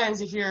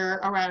 Sometimes if you're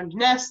around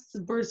nests,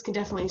 the birds can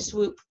definitely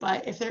swoop.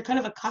 But if they're kind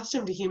of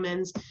accustomed to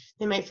humans,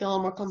 they might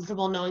feel more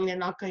comfortable knowing they're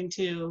not going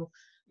to,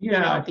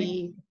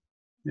 be.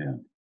 Yeah.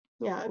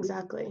 Yeah,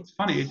 exactly. It's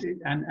funny,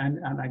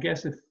 and I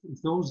guess if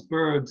those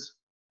birds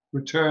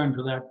return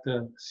to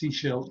that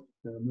seashell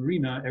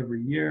marina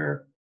every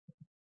year,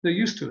 they're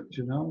used to it,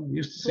 They're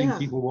used to seeing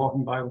people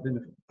walking by within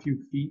a few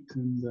feet.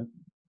 And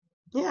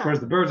whereas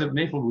the birds at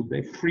Maplewood,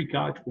 they freak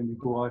out when you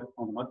go out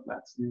on mud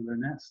flats near their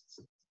nests.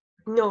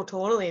 No,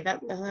 totally.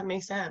 That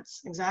makes sense.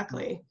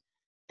 Exactly.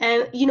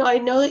 And I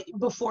know that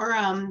before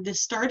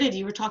this started,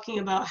 you were talking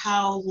about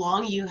how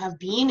long you have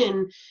been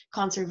in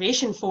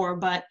conservation for,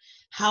 but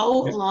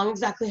how long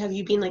exactly have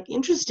you been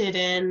interested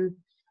in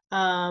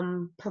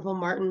purple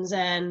martins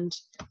and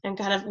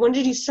kind of when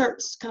did you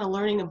start kind of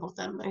learning about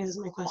them? I guess is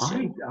my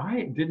question.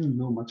 I didn't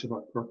know much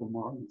about purple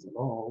martins at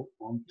all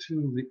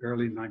until the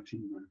early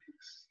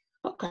 1990s.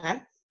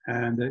 Okay.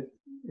 And it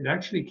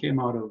actually came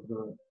out of,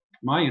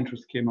 my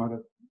interest came out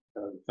of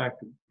the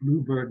fact that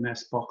bluebird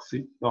nest box,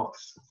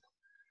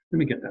 let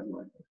me get that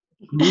right.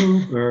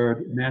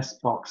 Bluebird nest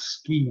box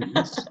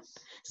schemes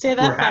Say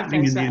that were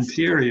happening in the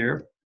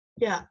interior.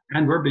 Yeah.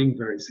 And were being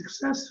very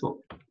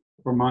successful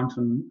for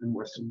mountain and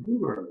western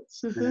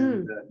bluebirds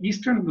and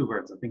eastern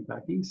bluebirds, I think,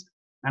 back east.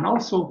 And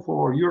also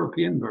for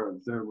European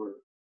birds, there were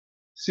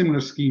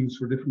similar schemes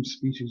for different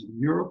species in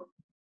Europe.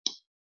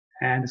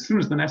 And as soon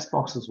as the nest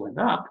boxes went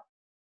up,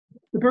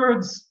 the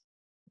birds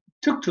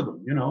took to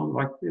them,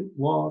 it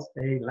was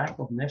a lack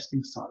of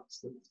nesting sites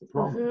that was the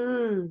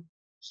problem.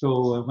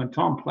 So when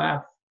Tom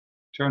Plath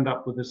turned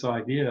up with this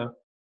idea,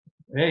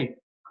 hey,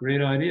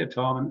 great idea,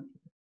 Tom. And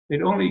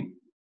it only,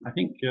 I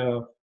think,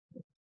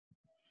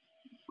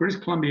 British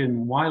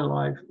Columbian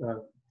Wildlife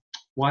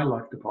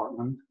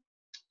Department,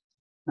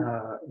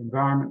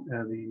 Environment,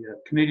 the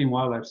Canadian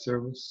Wildlife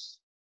Service,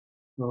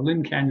 the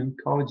Lynn Canyon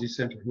Ecology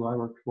Centre, who I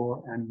worked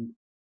for, and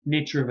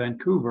Nature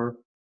Vancouver.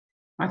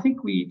 I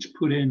think we each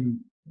put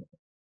in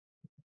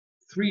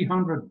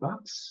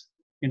 $300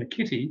 in a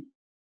kitty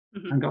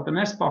and got the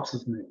nest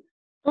boxes made.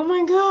 Oh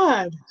my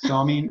God. So,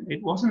 I mean,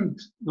 it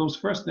wasn't, those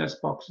first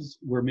nest boxes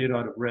were made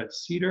out of red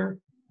cedar.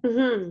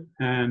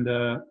 And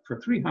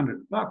for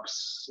 $300,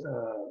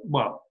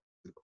 well,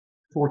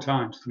 4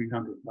 times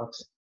 $300.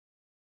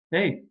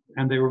 Hey,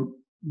 and they were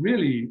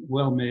really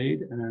well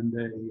made. And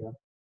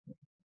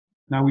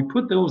now we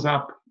put those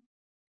up.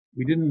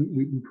 We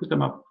put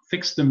them up,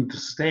 fixed them to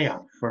stay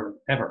up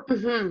forever.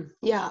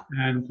 Yeah.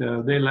 And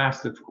they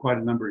lasted for quite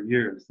a number of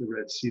years, the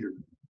red cedar.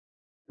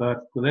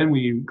 But then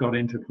we got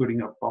into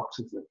putting up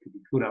boxes that could be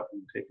put up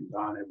and taken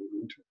down every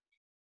winter.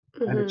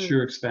 And it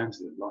sure expands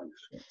their life.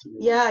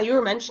 Yeah, you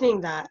were mentioning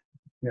that.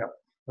 Yeah.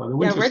 Well, the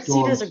winter red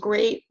storms, cedar is a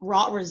great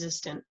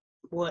rot-resistant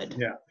wood.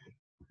 Yeah.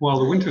 Well,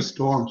 the winter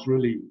storms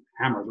really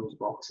hammer those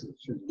boxes.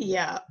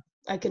 Yeah,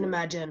 I can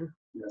imagine.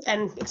 Yeah.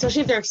 And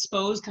especially if they're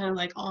exposed kind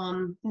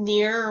of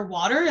near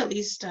water, at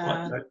least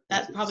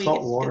that probably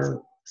salt water.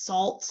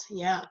 Salt,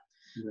 yeah.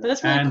 But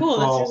that's really cool.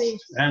 Frost, that's really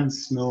and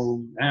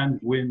snow and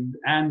wind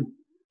and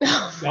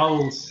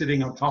gulls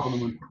sitting on top of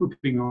them and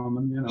pooping on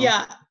them,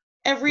 Yeah.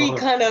 Every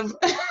kind of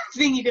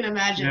thing you can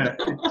imagine. Yeah,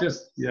 it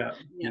just, Yeah.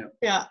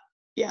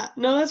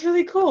 No, that's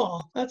really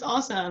cool. That's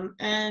awesome.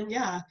 And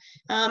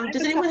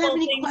does anyone have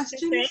any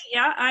questions?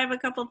 Yeah, I have a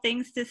couple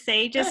things to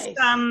say. Just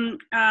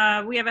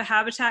nice. We have a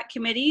habitat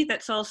committee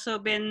that's also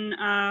been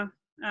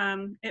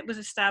it was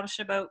established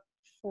about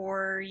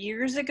 4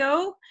 years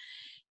ago.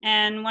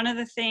 And one of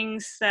the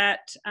things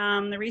that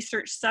the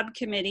research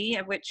subcommittee,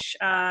 of which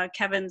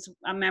Kevin's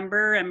a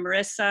member, and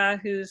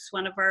Marissa, who's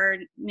one of our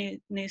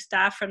new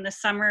staff from the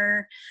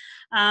summer,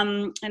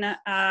 and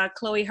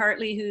Chloe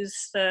Hartley,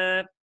 who's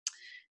the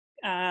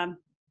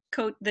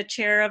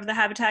chair of the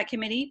Habitat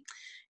Committee,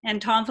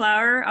 and Tom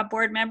Flower, a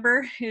board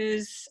member,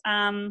 who's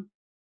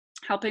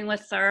helping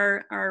with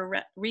our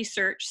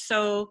research.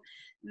 So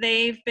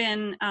they've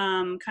been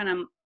kind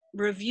of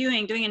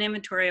doing an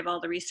inventory of all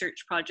the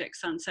research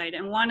projects on site,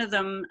 and one of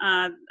them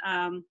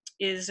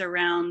is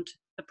around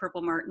the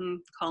purple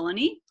martin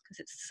colony because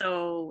it's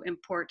so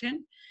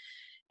important.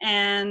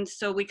 And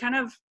so we kind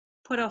of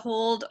put a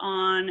hold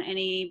on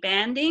any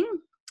banding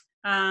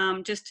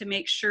just to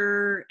make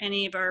sure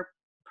any of our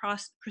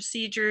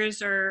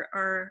procedures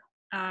are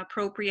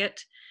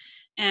appropriate,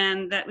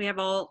 and that we have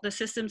all the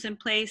systems in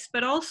place,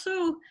 but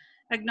also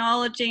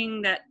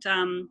acknowledging that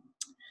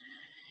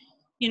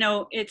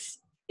it's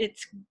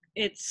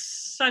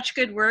such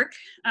good work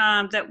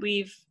that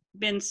we've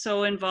been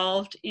so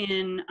involved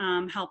in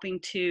helping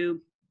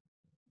to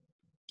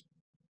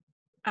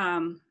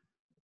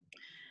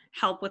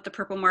help with the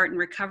Purple Martin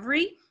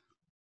recovery.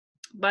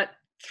 But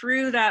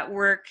through that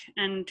work,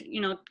 and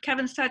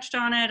Kevin's touched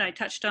on it, I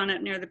touched on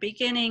it near the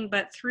beginning,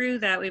 but through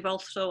that we've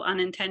also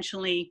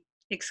unintentionally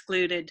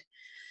excluded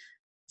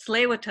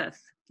Tsleil-Waututh.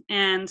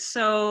 And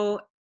so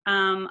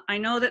I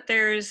know that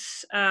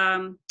there's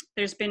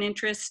been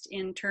interest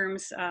in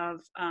terms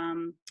of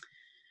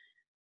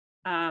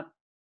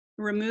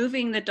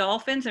removing the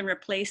dolphins and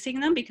replacing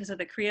them because of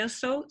the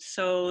creosote.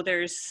 So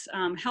there's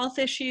health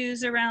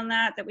issues around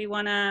that we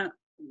want to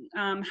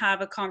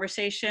have a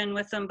conversation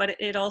with them, but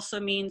it also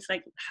means,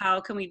 like, how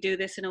can we do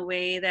this in a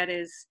way that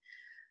is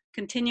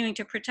continuing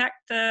to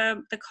protect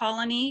the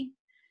colony,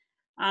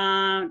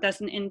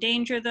 doesn't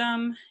endanger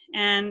them,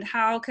 and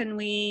how can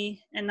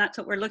we, and that's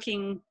what we're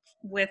looking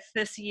with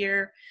this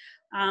year,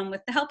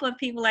 with the help of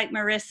people like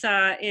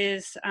Marissa,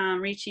 is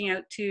reaching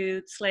out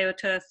to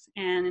Tsleil-Waututh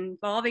and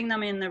involving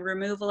them in the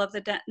removal of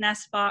the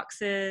nest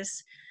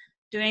boxes,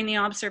 doing the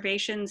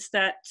observations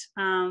that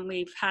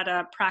we've had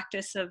a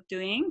practice of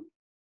doing,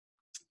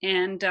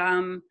 and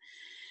then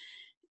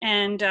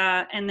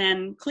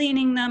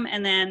cleaning them,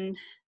 and then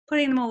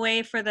putting them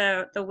away for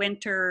the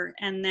winter,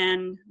 and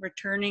then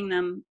returning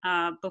them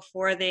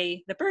before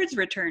the birds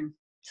return.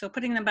 So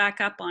putting them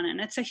back up on it.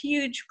 And it's a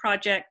huge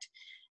project.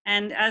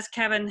 And as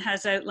Kevin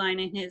has outlined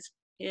in his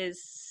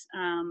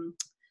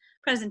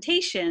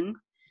presentation,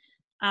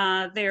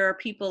 there are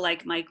people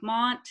like Mike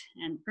Mont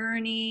and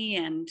Ernie,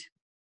 and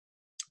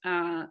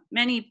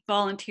many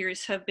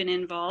volunteers have been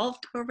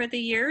involved over the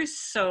years.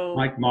 So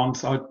Mike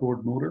Mont's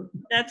outboard motor.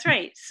 That's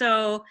right.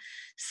 So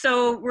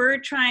we're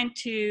trying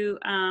to,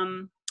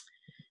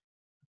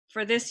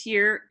 for this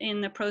year,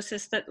 in the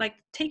process that, like,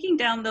 taking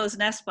down those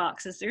nest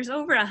boxes, there's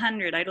over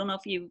 100. I don't know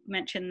if you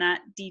mentioned that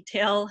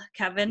detail,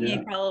 Kevin. Yeah.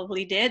 You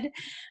probably did.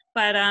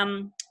 But,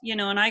 and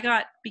I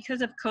got,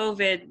 because of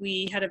COVID,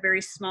 we had a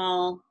very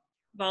small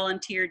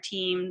volunteer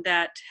team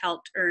that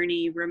helped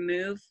Ernie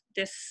remove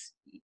this,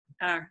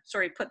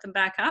 put them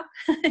back up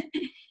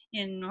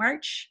in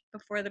March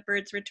before the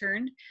birds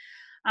returned.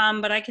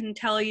 But I can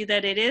tell you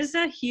that it is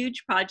a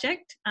huge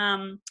project,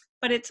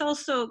 but it's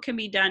also can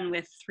be done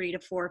with 3 to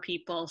 4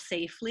 people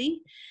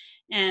safely.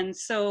 And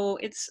so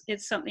it's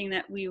something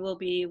that we will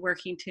be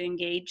working to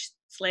engage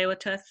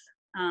Tsleil-Waututh,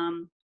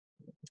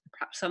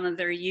 perhaps some of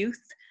their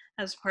youth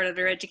as part of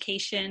their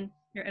education,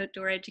 their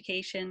outdoor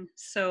education.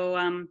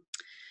 So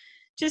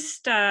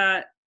just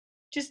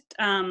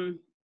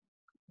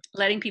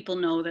letting people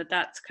know that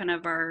that's kind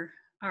of our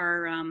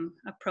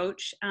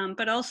approach,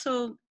 but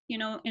also,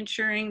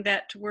 ensuring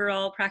that we're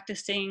all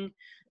practicing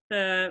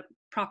the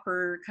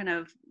proper kind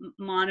of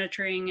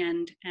monitoring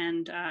and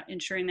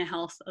ensuring the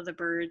health of the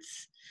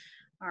birds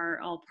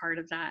are all part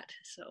of that.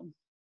 So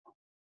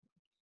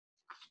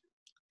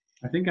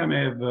I think I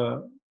may have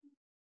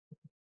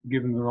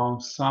given the wrong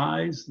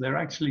size. They're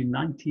actually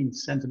 19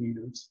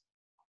 centimeters,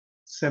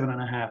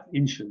 7.5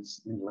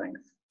 inches in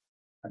length.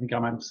 I think I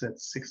might have said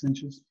 6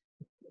 inches.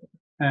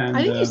 And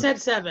I think you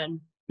said 7.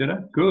 Did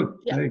I? Good.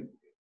 Yeah. Hey.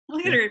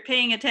 look at her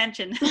paying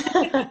attention.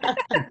 I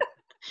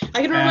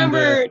can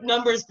remember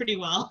numbers pretty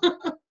well.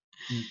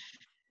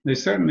 They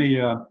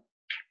certainly, I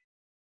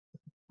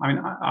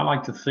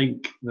like to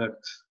think that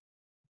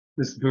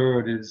this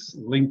bird is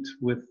linked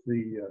with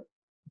the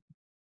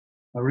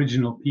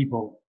original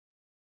people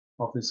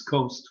of this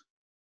coast,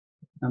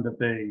 and that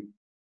they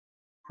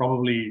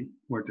probably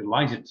were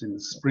delighted in the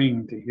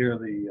spring to hear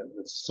the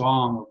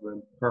song of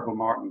the purple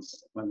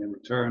martins when they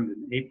returned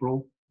in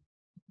April,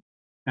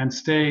 and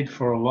stayed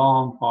for a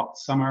long, hot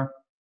summer.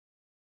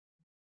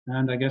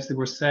 And I guess they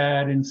were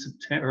sad in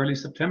early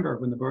September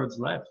when the birds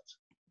left.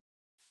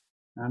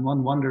 And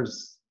one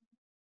wonders,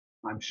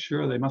 I'm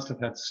sure they must have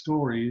had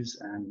stories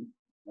and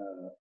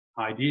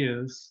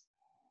ideas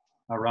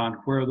around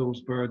where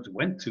those birds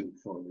went to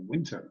for the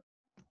winter.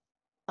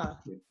 It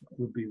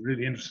would be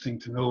really interesting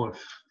to know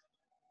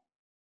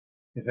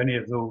if any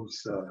of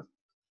those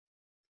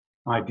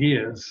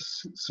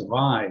ideas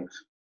survive.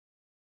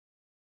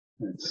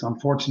 It's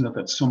unfortunate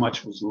that so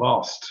much was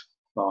lost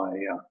by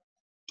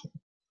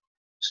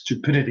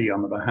stupidity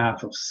on the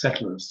behalf of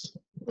settlers.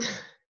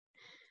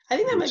 I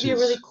think that might be a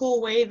really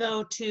cool way,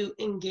 though, to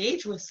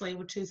engage with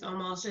Tsleil-Waututh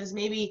almost, is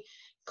maybe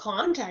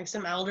contact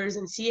some elders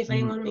and see if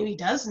anyone maybe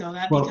does know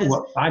that.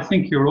 Well, I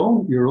think your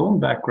own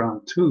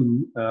background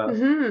too.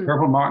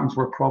 Purple martins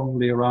were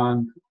probably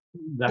around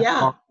that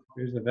part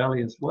of the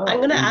valley as well. I'm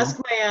going to ask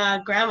my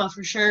grandma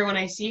for sure when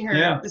I see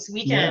her this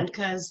weekend,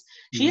 because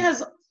she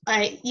has,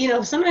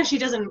 sometimes she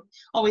doesn't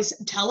always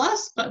tell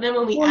us, but then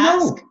when we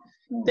ask,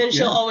 then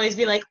she'll always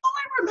be like, oh,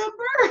 I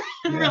remember.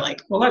 And we're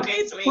like,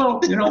 okay, sweet. Well,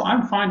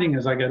 I'm finding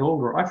as I get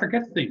older, I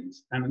forget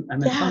things, and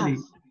then somebody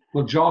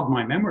will jog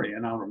my memory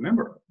and I'll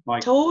remember.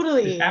 Like,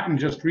 totally. it happened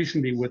just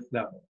recently with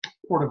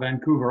Port of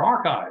Vancouver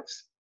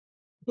archives.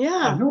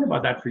 Yeah. I've known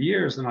about that for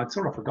years, and I'd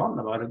sort of forgotten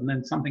about it. And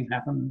then something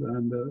happened,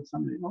 and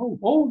somebody,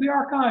 the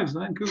archives,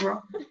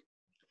 Vancouver,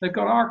 they've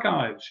got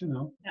archives, you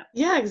know.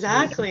 Yeah,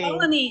 exactly.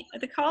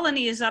 The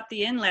colony is up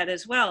the inlet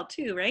as well,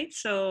 too, right?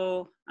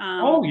 So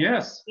Oh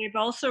yes. they've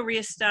also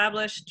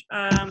reestablished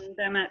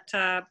them at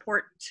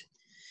Port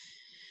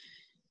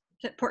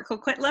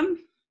Coquitlam.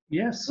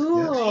 Yes.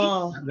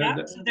 Cool. Yeah,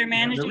 so they're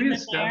managing them there.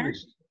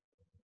 reestablished.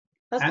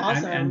 That's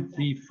awesome. And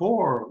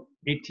before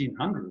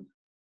 1800,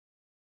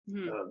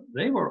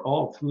 they were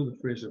all through the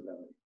Fraser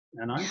Valley.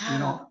 And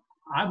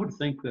I would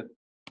think that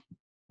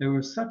there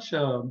was such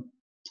a,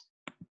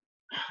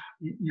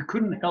 you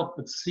couldn't help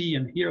but see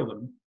and hear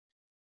them.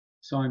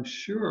 So I'm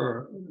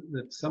sure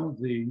that some of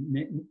the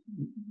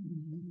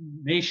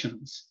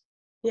nations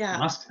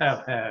must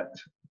have had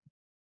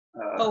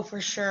oh,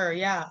 for sure,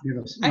 yeah.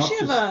 I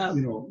actually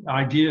have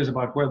ideas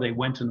about where they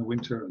went in the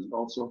winter and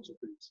all sorts of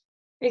things.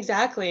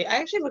 Exactly. I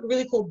actually have a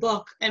really cool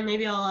book, and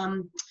maybe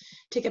I'll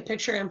take a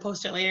picture and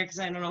post it later because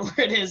I don't know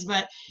where it is,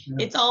 but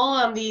it's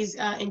all these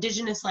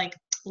indigenous like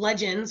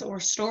legends or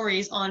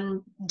stories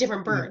on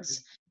different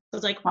birds. So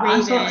it's like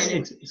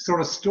raven. It's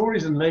sort of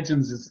stories and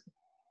legends is,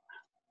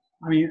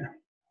 I mean,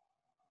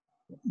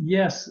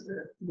 yes,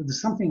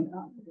 there's something,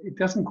 it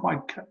doesn't quite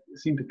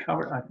seem to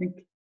cover. I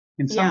think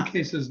in some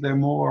cases they're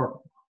more,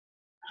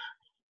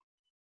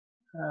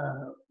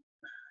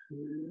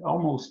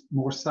 almost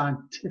more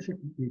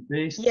scientifically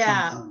based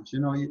sometimes,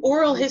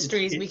 oral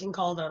histories, we can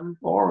call them.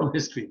 Oral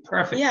history,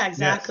 perfect. Yeah,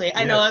 exactly. Yes,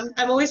 I know,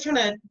 I'm always trying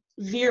to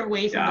veer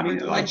away from the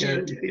word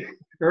legend.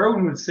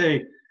 Erwin would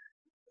say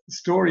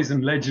stories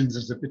and legends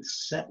is a bit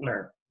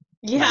settler.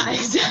 Yeah,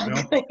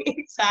 exactly.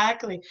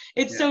 Exactly.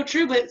 It's so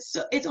true, but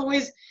it's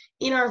always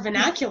in our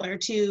vernacular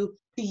to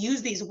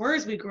use these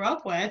words we grew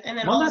up with, and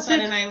then all of a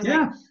sudden I was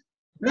like,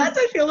 that's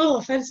actually a little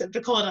offensive to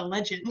call it a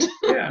legend.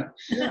 Yeah.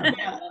 I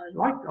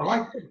like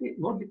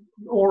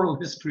oral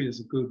history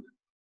is a good.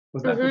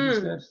 Was that what you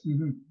said?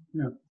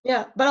 Mm-hmm.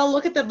 Yeah, but I'll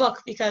look at the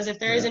book because if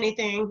there is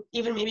anything,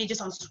 even maybe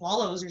just on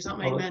swallows or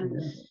something, then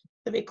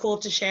it'd be cool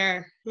to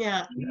share.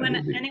 Yeah.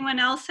 Anyone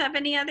else have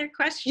any other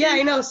questions? Yeah,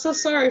 I know. So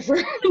sorry for.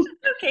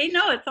 Okay,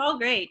 no, it's all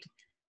great.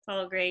 It's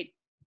all great.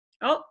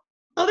 Oh,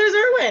 there's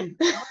Erwin.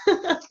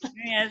 There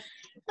he is.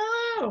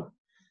 Oh.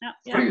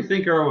 What do you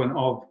think, Erwin,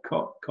 of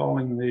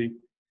calling the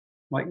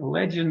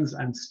legends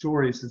and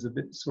stories is a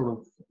bit sort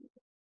of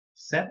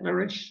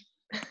settlerish?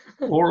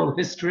 Oral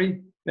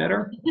history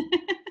better?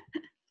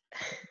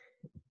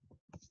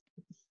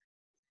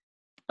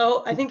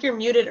 Oh, I think you're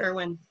muted,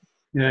 Erwin.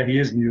 Yeah, he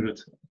is muted.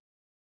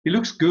 He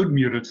looks good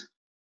muted.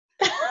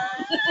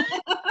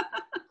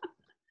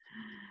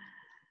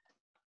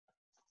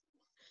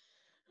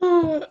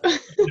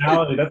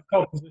 Positionality, that's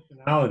called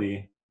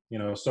positionality.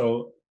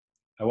 So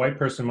a white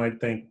person might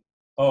think,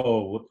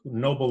 oh,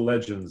 noble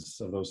legends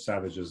of those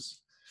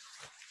savages.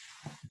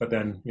 But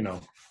then,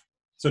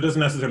 so it doesn't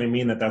necessarily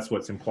mean that that's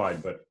what's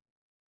implied, but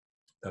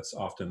that's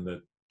often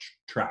the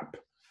trap.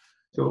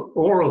 So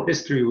oral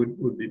history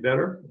would be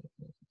better?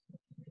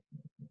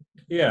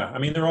 Yeah, I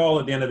mean, they're all,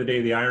 at the end of the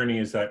day, the irony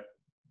is that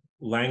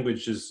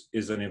language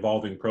is an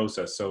evolving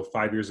process. So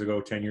 5 years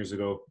ago, 10 years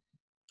ago,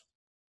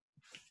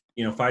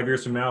 5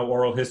 years from now,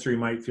 oral history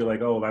might feel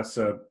like, oh, that's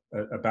a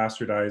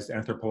bastardized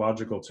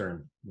anthropological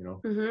term,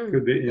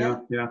 Could be, yeah.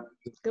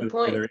 Good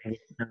point. Either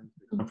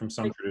come from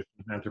some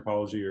tradition,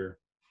 anthropology or.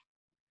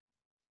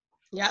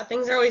 Yeah,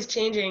 things are always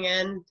changing,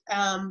 and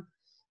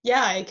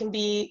it can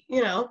be,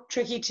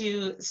 tricky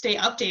to stay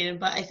updated,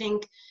 but I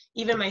think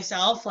even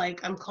myself,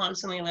 I'm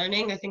constantly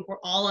learning. I think we're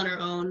all on our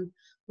own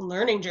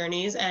learning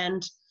journeys,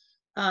 and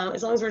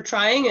as long as we're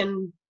trying,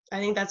 and I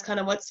think that's kind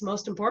of what's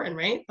most important,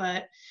 right?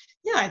 But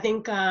yeah, I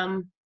think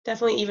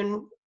definitely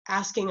even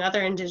asking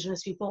other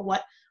Indigenous people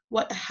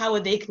how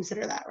would they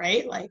consider that,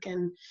 right?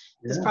 And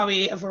there's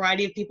probably a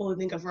variety of people who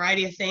think a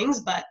variety of things,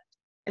 but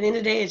at the end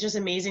of the day, it's just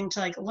amazing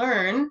to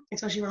learn,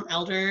 especially from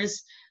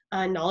elders,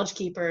 knowledge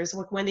keepers.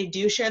 When they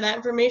do share that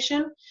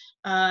information,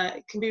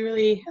 it can be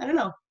really,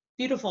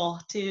 beautiful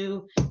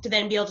to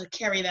then be able to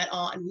carry that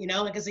on,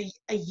 as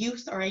a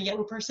youth or a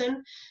young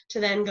person, to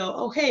then go,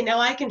 okay, now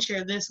I can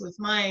share this with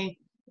my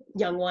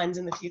young ones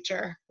in the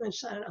future.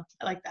 Which, I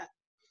like that.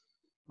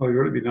 Well, it would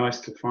really be nice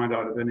to find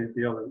out if any of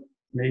the other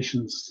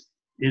nations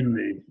in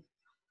the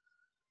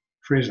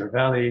Fraser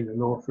Valley, the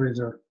Lower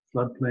Fraser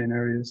floodplain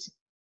areas,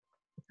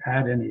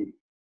 had any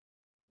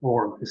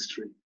oral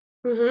history.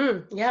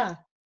 Mm-hmm. Yeah.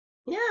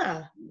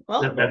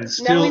 Well, that is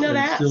now we know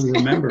that. Still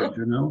remembered,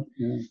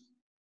 Yeah.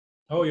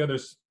 Oh yeah,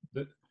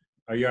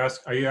 are you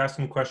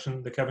asking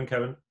Kevin,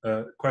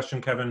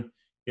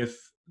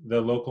 if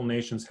the local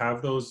nations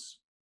have those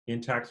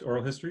intact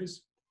oral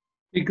histories?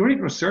 A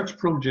great research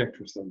project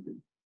or something.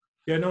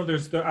 Yeah, no,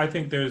 I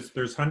think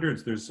there's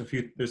hundreds.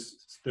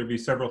 There'd be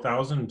several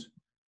thousand.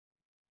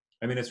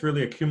 I mean, it's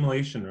really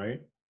accumulation,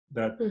 right?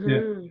 That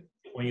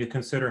when you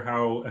consider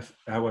how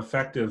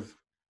effective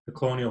the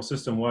colonial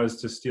system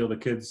was to steal the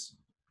kids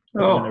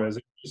in the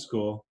residential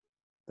school,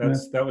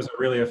 that was a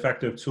really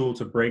effective tool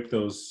to break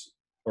those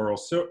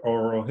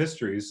oral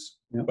histories,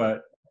 Yeah.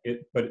 but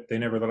they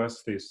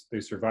nevertheless they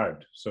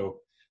survived. So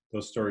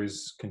those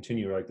stories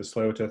continue. Like the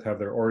Tsleil-Waututh have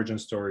their origin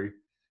story.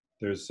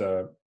 There's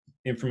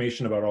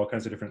information about all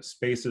kinds of different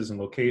spaces and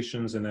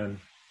locations, and then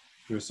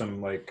there's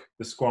some, like,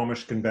 the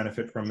Squamish can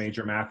benefit from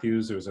Major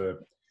Matthews. There's a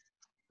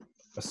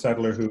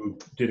settler who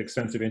did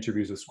extensive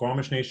interviews with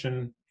Squamish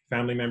Nation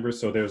family members.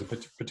 So there's a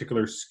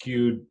particular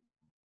skewed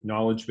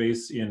knowledge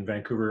base in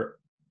Vancouver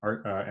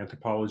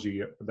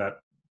anthropology that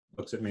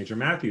looks at Major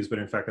Matthews, but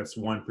in fact that's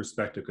one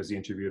perspective because he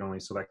interviewed only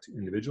select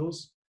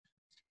individuals.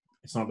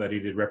 It's not that he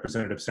did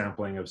representative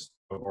sampling of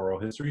oral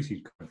histories.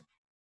 He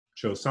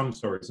chose some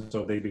stories, and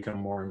so they become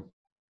more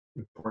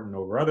important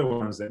over other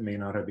ones that may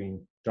not have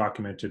been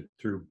documented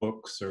through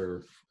books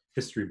or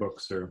history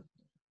books. Or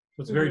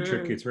so it's very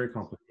tricky. It's very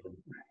complicated.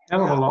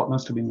 Hell of a lot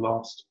must have been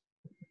lost.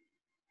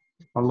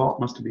 A lot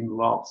must have been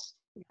lost.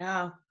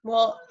 Yeah.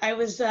 Well, I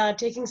was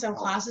taking some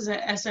classes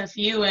at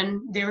SFU,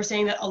 and they were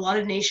saying that a lot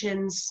of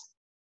nations,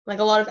 like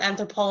a lot of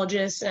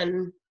anthropologists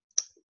and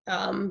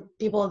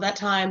people of that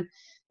time,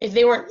 if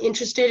they weren't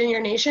interested in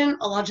your nation,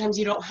 a lot of times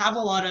you don't have a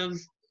lot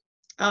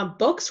of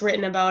books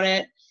written about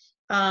it,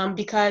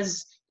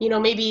 because, you know,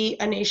 maybe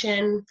a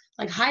nation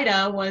like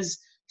Haida was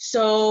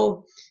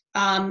so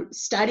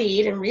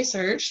studied and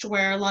researched,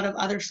 where a lot of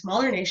other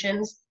smaller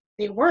nations,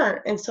 they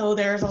weren't. And so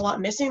there's a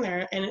lot missing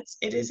there, and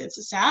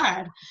it's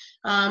sad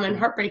and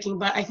heartbreaking.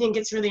 But I think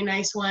it's really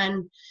nice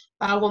when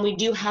we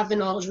do have the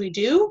knowledge we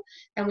do,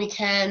 and we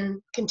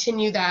can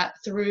continue that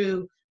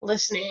through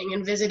listening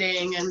and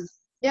visiting and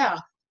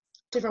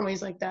different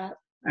ways like that.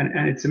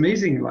 And it's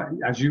amazing, like,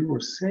 as you were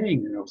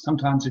saying, you know,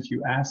 sometimes if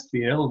you ask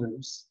the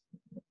elders,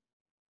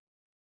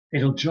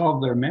 it'll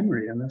jog their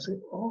memory, and they'll say,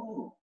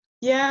 oh,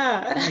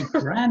 yeah, my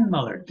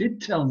grandmother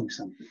did tell me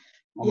something.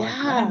 Or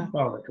my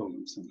grandfather told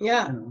me something.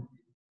 Yeah. You know,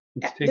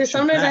 There's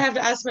sometimes I have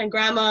to ask my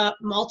grandma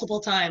multiple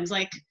times,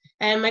 like,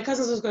 and my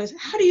cousins always goes,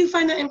 how do you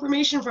find that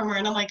information from her?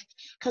 And I'm like,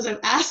 because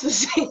I've asked the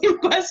same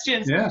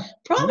questions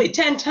probably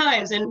 10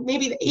 times, and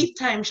maybe the 8th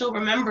time she'll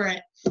remember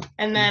it.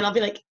 And then I'll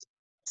be like,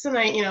 so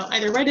I, you know,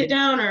 either write it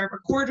down or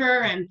record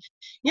her. And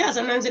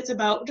sometimes it's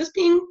about just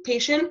being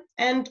patient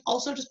and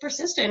also just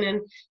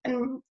persistent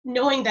and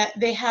knowing that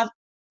they have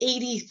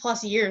 80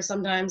 plus years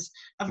sometimes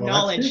of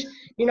knowledge.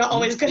 You're not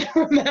always going to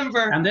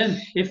remember. And then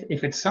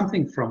if it's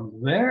something from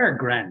their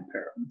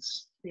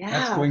grandparents,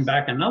 that's going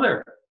back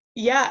another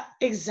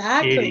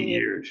exactly 80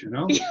 years, you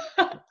know,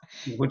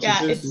 which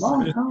is a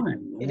long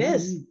time. It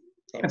is.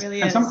 It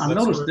really is. I've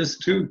noticed this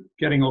too,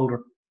 getting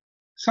older.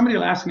 Somebody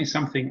will ask me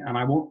something, and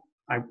I won't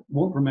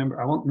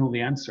remember. I won't know the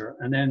answer.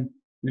 And then in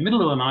the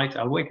middle of the night,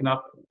 I'll wake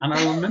up and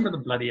I'll remember the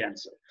bloody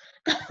answer.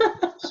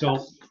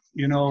 So,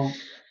 you know,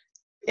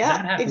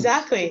 that happens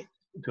exactly.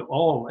 to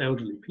all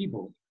elderly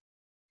people.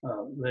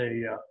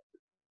 They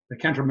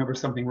can't remember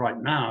something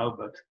right now,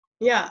 but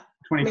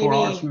 24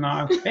 hours from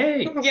now,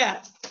 hey.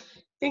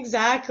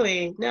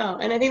 Exactly. No,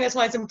 and I think that's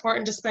why it's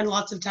important to spend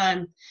lots of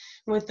time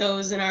with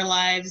those in our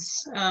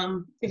lives,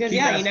 because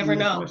you never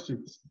know.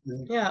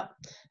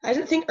 I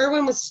didn't think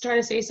Erwin was trying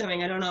to say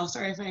something. I don't know.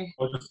 Sorry if I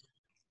was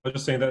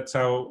just saying that's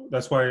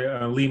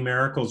why Lee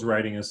Marickel's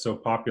writing is so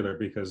popular,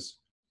 because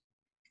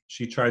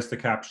she tries to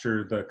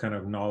capture the kind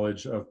of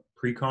knowledge of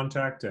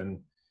pre-contact and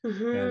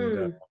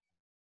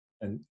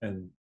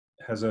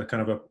has a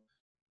kind of a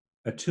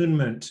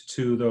attunement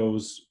to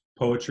those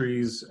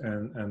poetries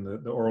and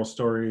the oral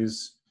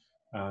stories,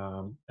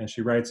 and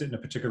she writes it in a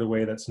particular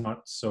way that's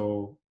not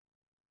so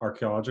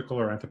archaeological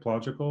or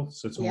anthropological.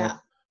 So it's more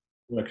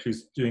like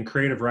she's doing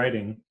creative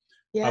writing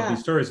of these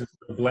stories.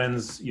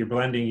 You're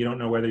blending. You don't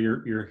know whether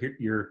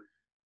you're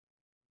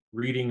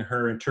reading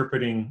her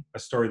interpreting a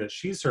story that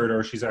she's heard,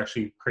 or she's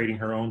actually creating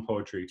her own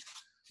poetry.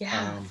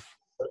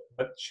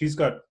 But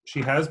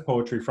she has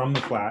poetry from the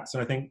Flats,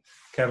 and I think,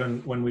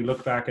 Kevin, when we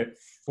look back at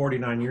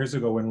 49 years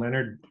ago, when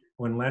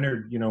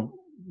Leonard, you know,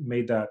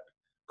 made that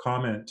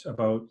comment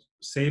about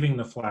saving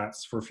the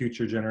Flats for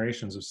future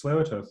generations of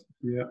Tsleil-Waututh.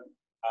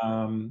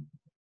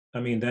 I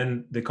mean,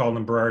 then they called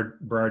them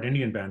Burrard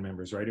Indian Band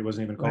members, right? It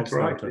wasn't even called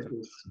Tsleil-Waututh.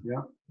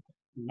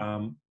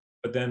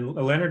 But then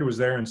Leonard was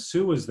there and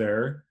Sue was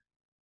there,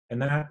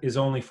 and that is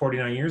only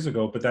 49 years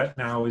ago. But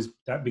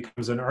that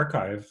becomes an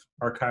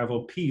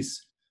archival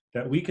piece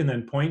that we can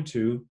then point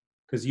to,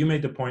 because you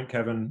made the point,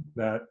 Kevin,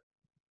 that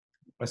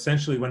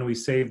essentially when we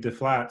saved the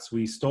Flats,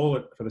 we stole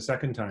it for the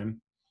second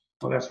time.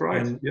 Oh, that's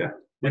right. And,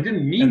 we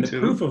didn't mean to. The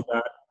proof of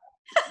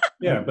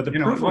that, but the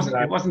proof of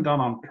that, it wasn't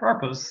done on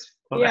purpose.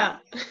 But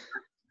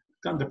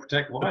done to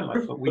protect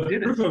wildlife, but we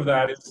did it.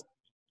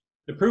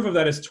 The proof of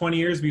that is 20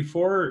 years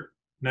before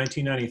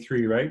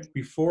 1993, right?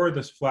 Before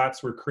the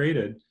Flats were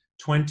created,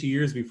 20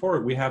 years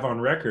before, we have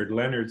on record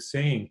Leonard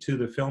saying to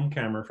the film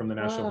camera from the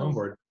National Film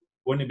Board,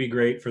 wouldn't it be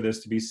great for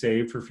this to be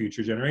saved for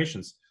future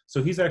generations?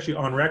 So he's actually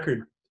on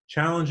record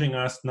challenging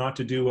us not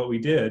to do what we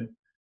did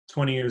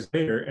 20 years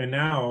later. And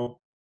now,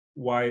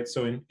 why it's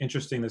so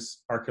interesting,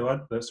 this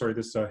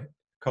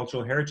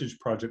cultural heritage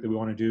project that we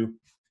want to do,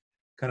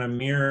 kind of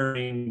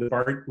mirroring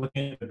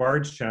looking at the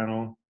Barge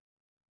Channel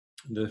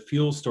the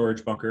fuel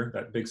storage bunker,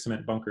 that big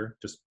cement bunker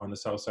just on the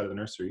south side of the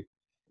nursery.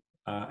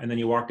 And then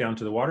you walk down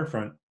to the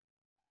waterfront.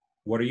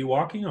 What are you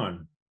walking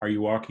on? Are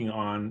you walking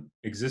on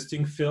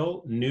existing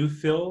fill, new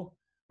fill?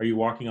 Are you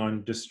walking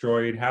on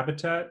destroyed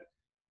habitat?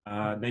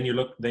 Then you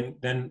look,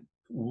 then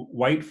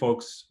white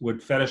folks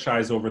would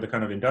fetishize over the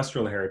kind of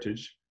industrial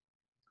heritage,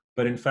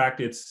 but in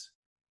fact,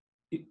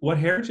 what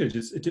heritage?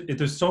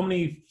 There's so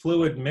many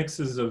fluid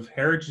mixes of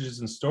heritages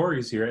and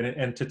stories here,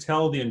 and to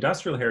tell the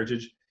industrial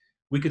heritage,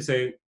 we could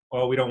say,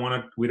 oh, we don't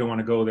want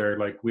to go there.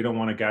 Like, we don't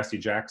want a Gassy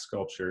Jack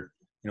sculpture.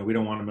 We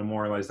don't want to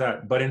memorialize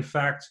that. But in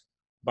fact,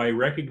 by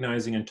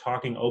recognizing and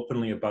talking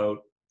openly about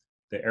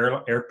the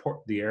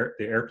airport, the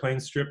airplane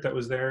strip that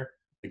was there,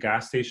 the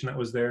gas station that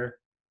was there,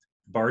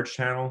 barge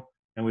channel,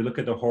 and we look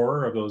at the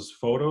horror of those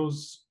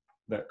photos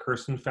that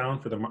Kirsten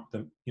found for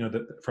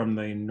from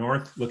the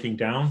north looking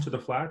down to the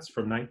flats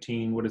from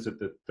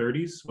the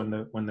 30s when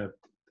the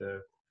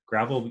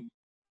gravel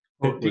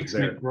pit was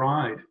there.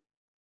 McBride.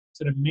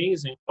 It's an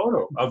amazing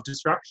photo of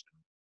destruction.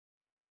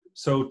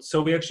 So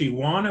we actually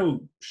want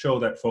to show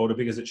that photo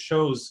because it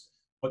shows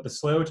what the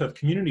Tsleil-Waututh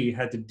community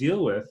had to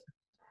deal with.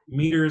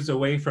 Meters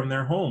away from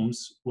their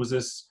homes was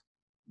this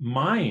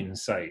mine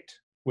site,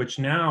 which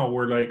now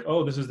we're like,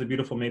 oh, this is the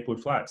beautiful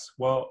Maplewood Flats.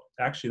 Well,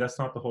 actually, that's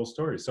not the whole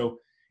story. So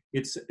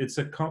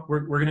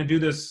we're going to do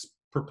this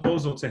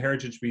proposal to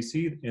Heritage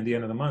BC in the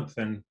end of the month,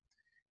 and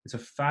it's a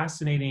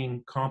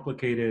fascinating,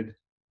 complicated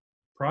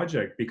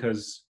project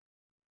because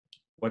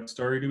what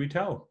story do we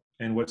tell,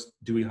 and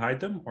do we hide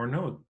them or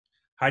no?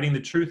 Hiding the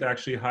truth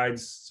actually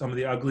hides some of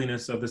the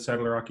ugliness of the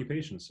settler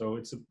occupation. So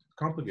it's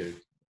complicated.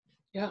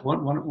 Yeah.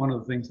 One of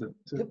the things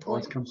that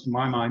always comes to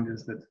my mind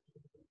is that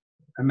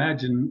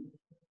imagine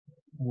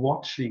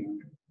watching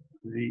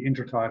the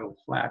intertidal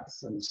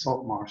flats and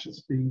salt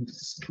marshes being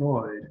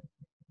destroyed,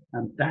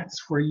 and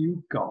that's where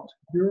you got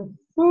your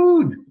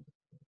food.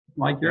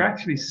 Like, you're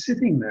actually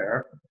sitting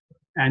there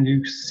and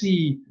you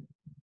see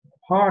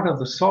part of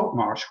the salt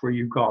marsh where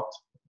you got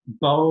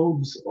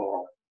bulbs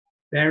or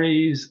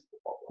berries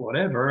or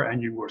whatever,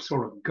 and you were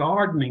sort of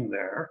gardening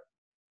there,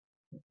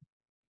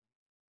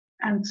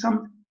 and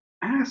some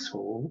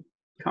asshole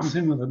comes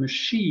in with a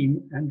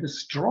machine and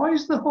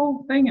destroys the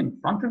whole thing in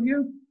front of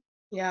you.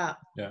 Yeah.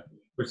 Yeah.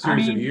 For a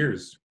series of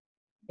years.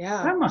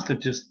 Yeah. That must have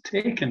just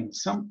taken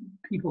some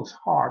people's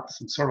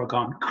hearts and sort of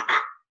gone.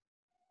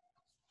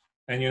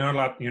 And you're not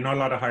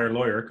allowed to hire a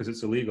lawyer because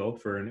it's illegal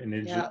for an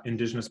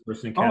indigenous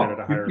person in Canada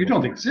to hire. You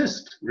don't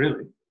exist,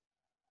 really.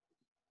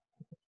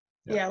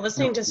 Yeah,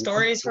 listening to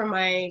stories from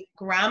my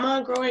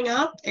grandma growing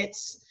up,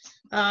 it's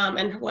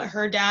and what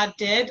her dad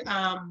did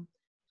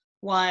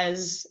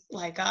was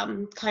like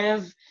kind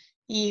of,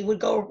 he would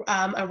go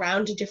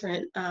around to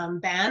different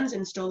bands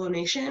in Stolo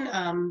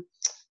Nation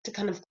to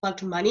kind of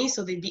collect money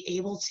so they'd be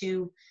able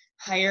to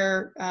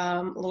hire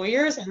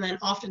lawyers. And then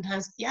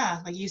oftentimes, yeah,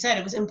 like you said,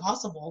 it was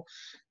impossible.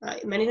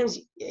 Many times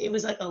it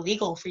was like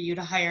illegal for you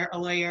to hire a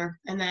lawyer.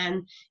 And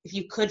then if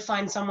you could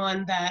find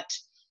someone that,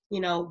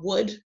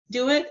 would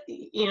do it,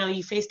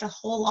 you faced a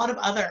whole lot of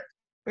other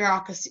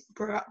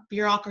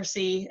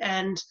bureaucracy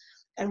and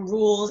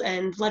rules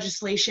and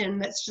legislation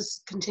that's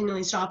just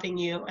continually stopping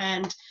you.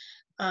 And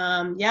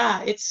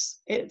yeah,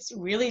 it's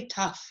really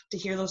tough to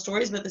hear those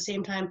stories, but at the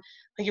same time,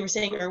 like you were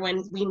saying,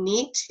 Erwin, we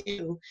need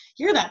to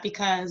hear that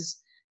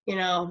because,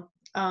 and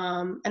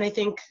I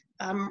think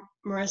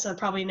Marissa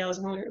probably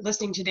knows when we were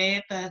listening today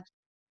at the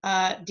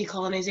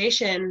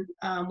decolonization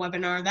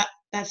webinar,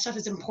 that stuff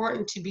is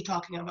important to be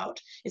talking about.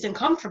 It's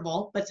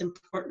uncomfortable, but it's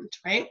important,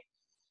 right?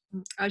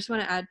 I just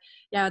want to add,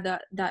 yeah,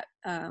 that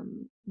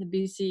the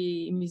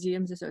BC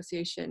Museums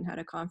Association had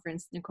a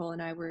conference Nicole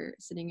and I were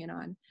sitting in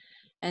on,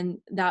 and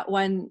that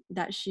one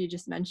that she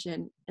just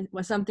mentioned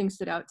was something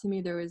stood out to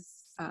me. There was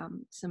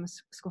some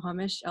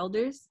Squamish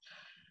elders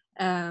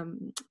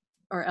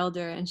or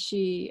elder, and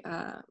she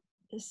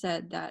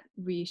said that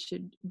we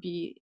should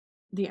be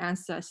the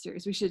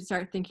ancestors. We should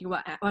start thinking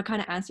what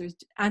kind of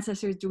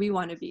ancestors do we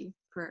want to be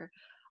for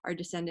our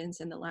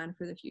descendants and the land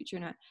for the future,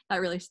 and that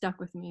really stuck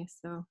with me.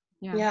 So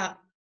yeah,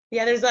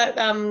 there's that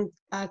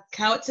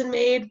Cowitson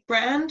Made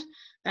brand,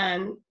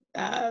 and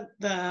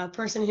the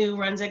person who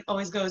runs it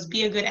always goes,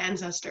 be a good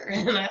ancestor.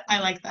 And I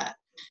like that.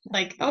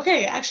 Like,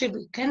 okay, actually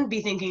we can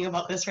be thinking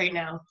about this right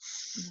now.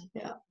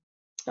 Yeah.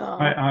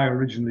 I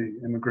originally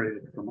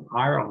immigrated from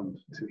Ireland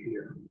to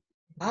here.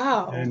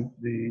 Wow. And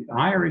the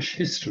Irish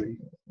history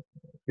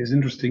is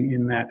interesting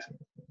in that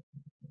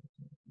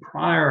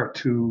prior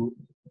to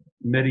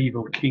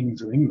medieval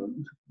kings of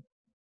England,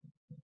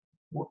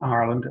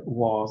 Ireland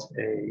was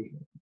a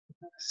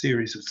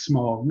series of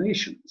small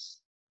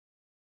nations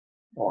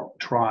or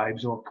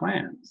tribes or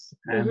clans,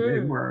 and they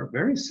were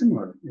very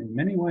similar in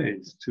many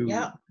ways to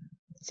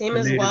same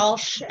as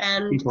Welsh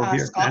and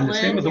Scotland, and the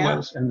same with the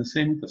Welsh and the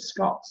same with the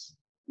Scots.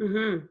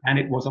 And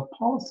it was a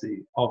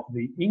policy of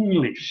the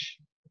English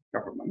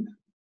government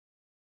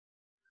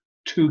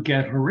to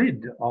get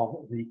rid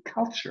of the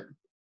culture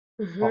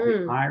of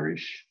the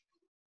Irish,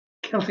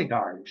 Celtic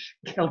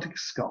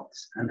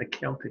Scots, and the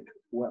Celtic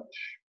Welsh.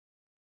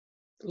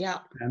 Yeah.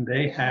 And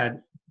they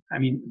had I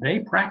mean, they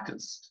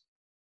practiced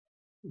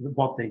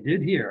what they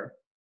did here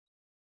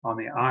on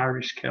the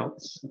Irish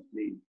Celts,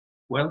 the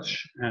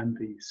Welsh, and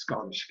the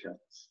Scottish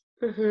Celts.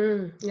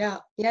 Mm-hmm. Yeah.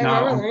 Yeah. I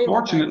Now, remember learning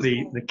about that in unfortunately,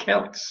 school. the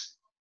Celts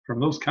from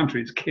those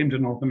countries came to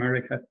North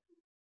America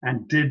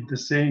and did the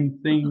same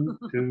thing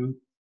to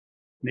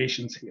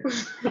nations here.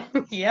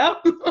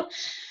 Yep.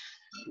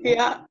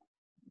 Yeah.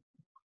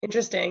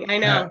 Interesting. I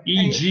know.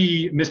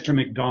 E.g., Mr.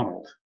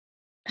 McDonald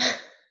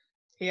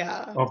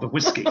Yeah. of the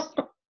whiskey.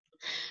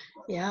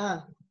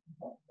 Yeah.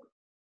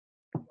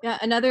 Yeah,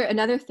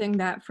 another thing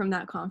that from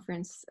that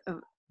conference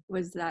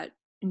was that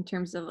in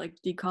terms of like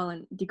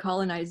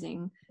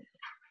decolonizing,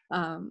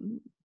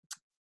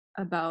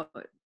 about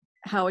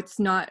how it's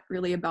not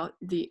really about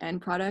the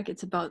end product.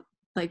 It's about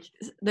like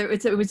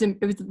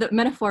the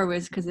metaphor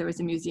was because there was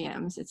in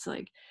museums. It's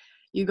like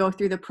you go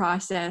through the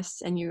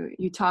process and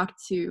you talk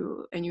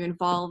to and you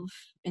involve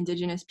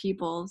indigenous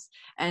peoples,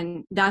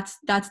 and that's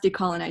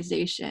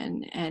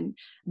decolonization, and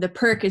the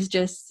perk is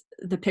just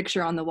the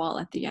picture on the wall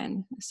at the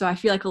end. So I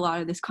feel like a lot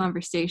of this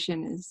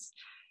conversation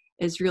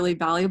is really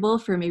valuable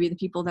for maybe the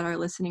people that are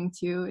listening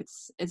to.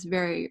 It's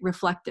very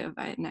reflective,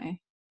 and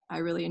I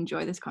really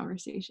enjoy this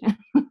conversation.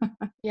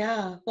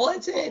 Yeah. Well,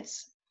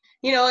 it's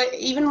you know,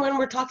 even when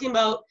we're talking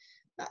about,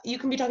 you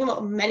can be talking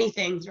about many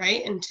things,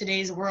 right? In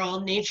today's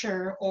world,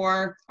 nature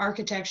or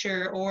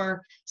architecture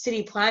or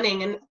city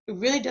planning, and it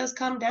really does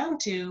come down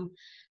to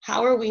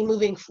how are we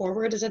moving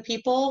forward as a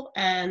people,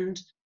 and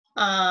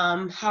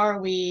how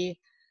are we,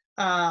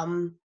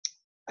 I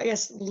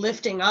guess,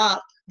 lifting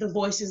up the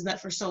voices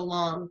that for so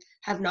long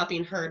have not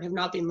been heard, have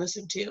not been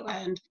listened to.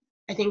 And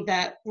I think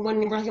that when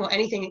we're talking about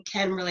anything, it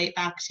can relate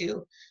back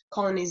to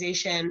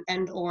colonization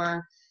and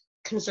or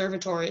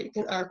conservatory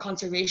or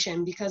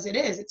conservation, because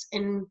it's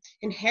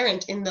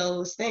inherent in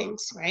those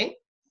things, right?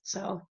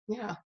 So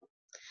yeah.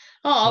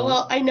 Oh,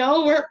 well, I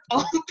know we're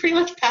all pretty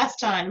much past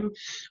time,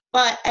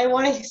 but I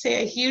want to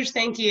say a huge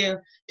thank you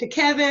to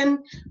Kevin,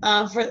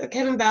 for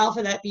Kevin Bell,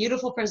 for that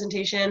beautiful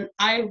presentation.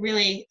 I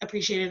really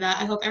appreciated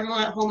that. I hope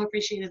everyone at home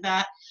appreciated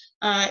that.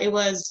 It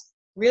was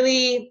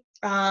really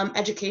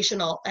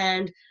educational,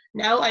 and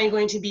now I'm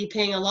going to be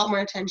paying a lot more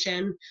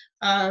attention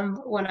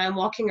when I'm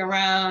walking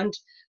around,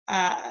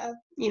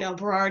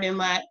 Burrard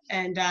Inlet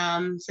and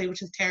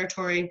Tsleil-Waututh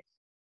Territory,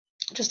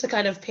 just to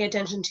kind of pay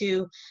attention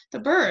to the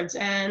birds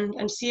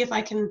and see if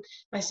I can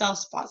myself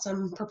spot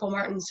some purple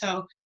martins.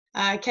 So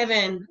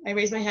Kevin, I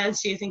raise my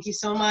hands to you. Thank you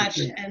so much.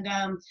 And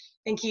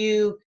thank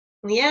you,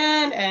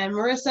 Leanne and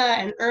Marissa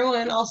and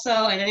Erwin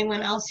also, and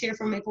anyone else here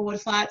from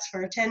Maplewood Flats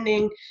for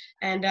attending,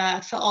 and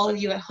for all of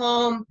you at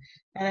home.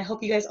 And I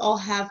hope you guys all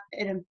have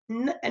a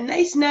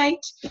nice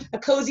night, a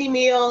cozy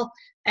meal,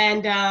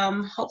 and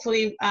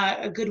hopefully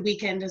a good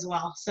weekend as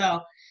well.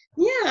 So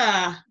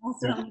yeah.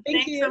 Awesome. Thank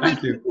Thanks you. so much,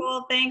 Thank you.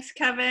 Nicole. Thanks,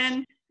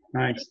 Kevin.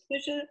 Nice.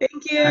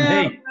 Thank you.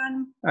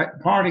 And hey,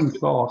 parting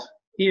thought,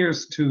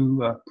 here's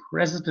to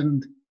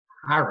President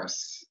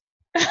Harris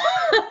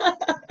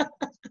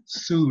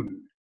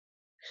soon.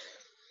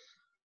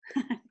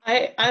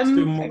 I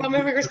got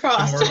my fingers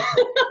crossed.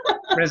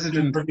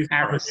 President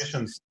Harris.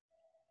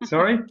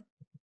 Sorry?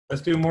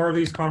 Let's do more of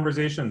these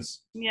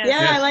conversations. Yes.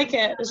 Yeah, I like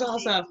it. It's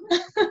awesome.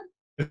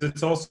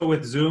 It's also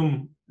with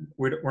Zoom.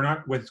 We're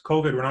not with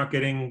COVID. We're not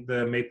getting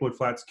the Maplewood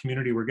Flats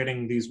community. We're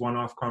getting these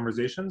one-off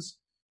conversations.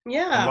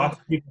 Yeah. And lots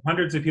of people,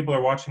 hundreds of people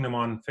are watching them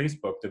on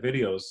Facebook, the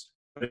videos.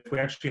 But if we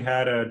actually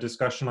had a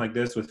discussion like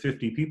this with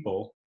 50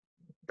 people,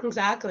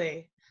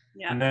 exactly.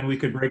 Yeah. And then we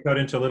could break out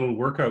into little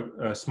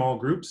workout, small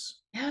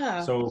groups.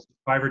 Yeah. So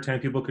 5 or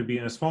 10 people could be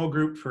in a small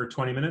group for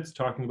 20 minutes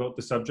talking about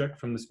the subject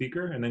from the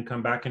speaker, and then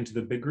come back into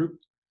the big group.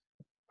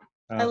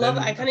 I love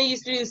it. I kind of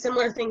used to do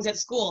similar things at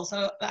school,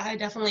 so I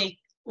definitely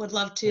would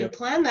love to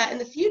plan that in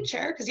the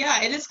future, because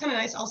yeah, it is kind of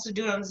nice also to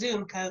do it on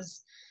Zoom,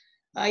 because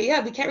we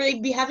can't really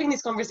be having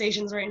these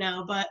conversations right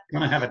now, but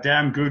gonna have a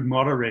damn good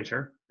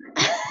moderator.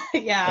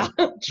 Yeah.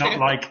 Not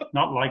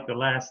like the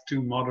last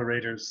two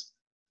moderators.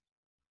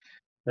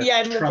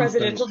 Yeah, in the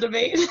presidential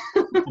debate.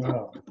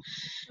 Oh.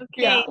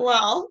 Okay. Yeah,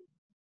 well,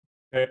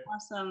 Okay.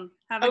 Awesome.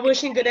 I'm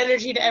wishing good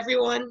energy to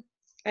everyone,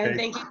 and Okay.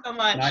 thank you so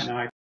much. Night,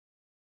 night.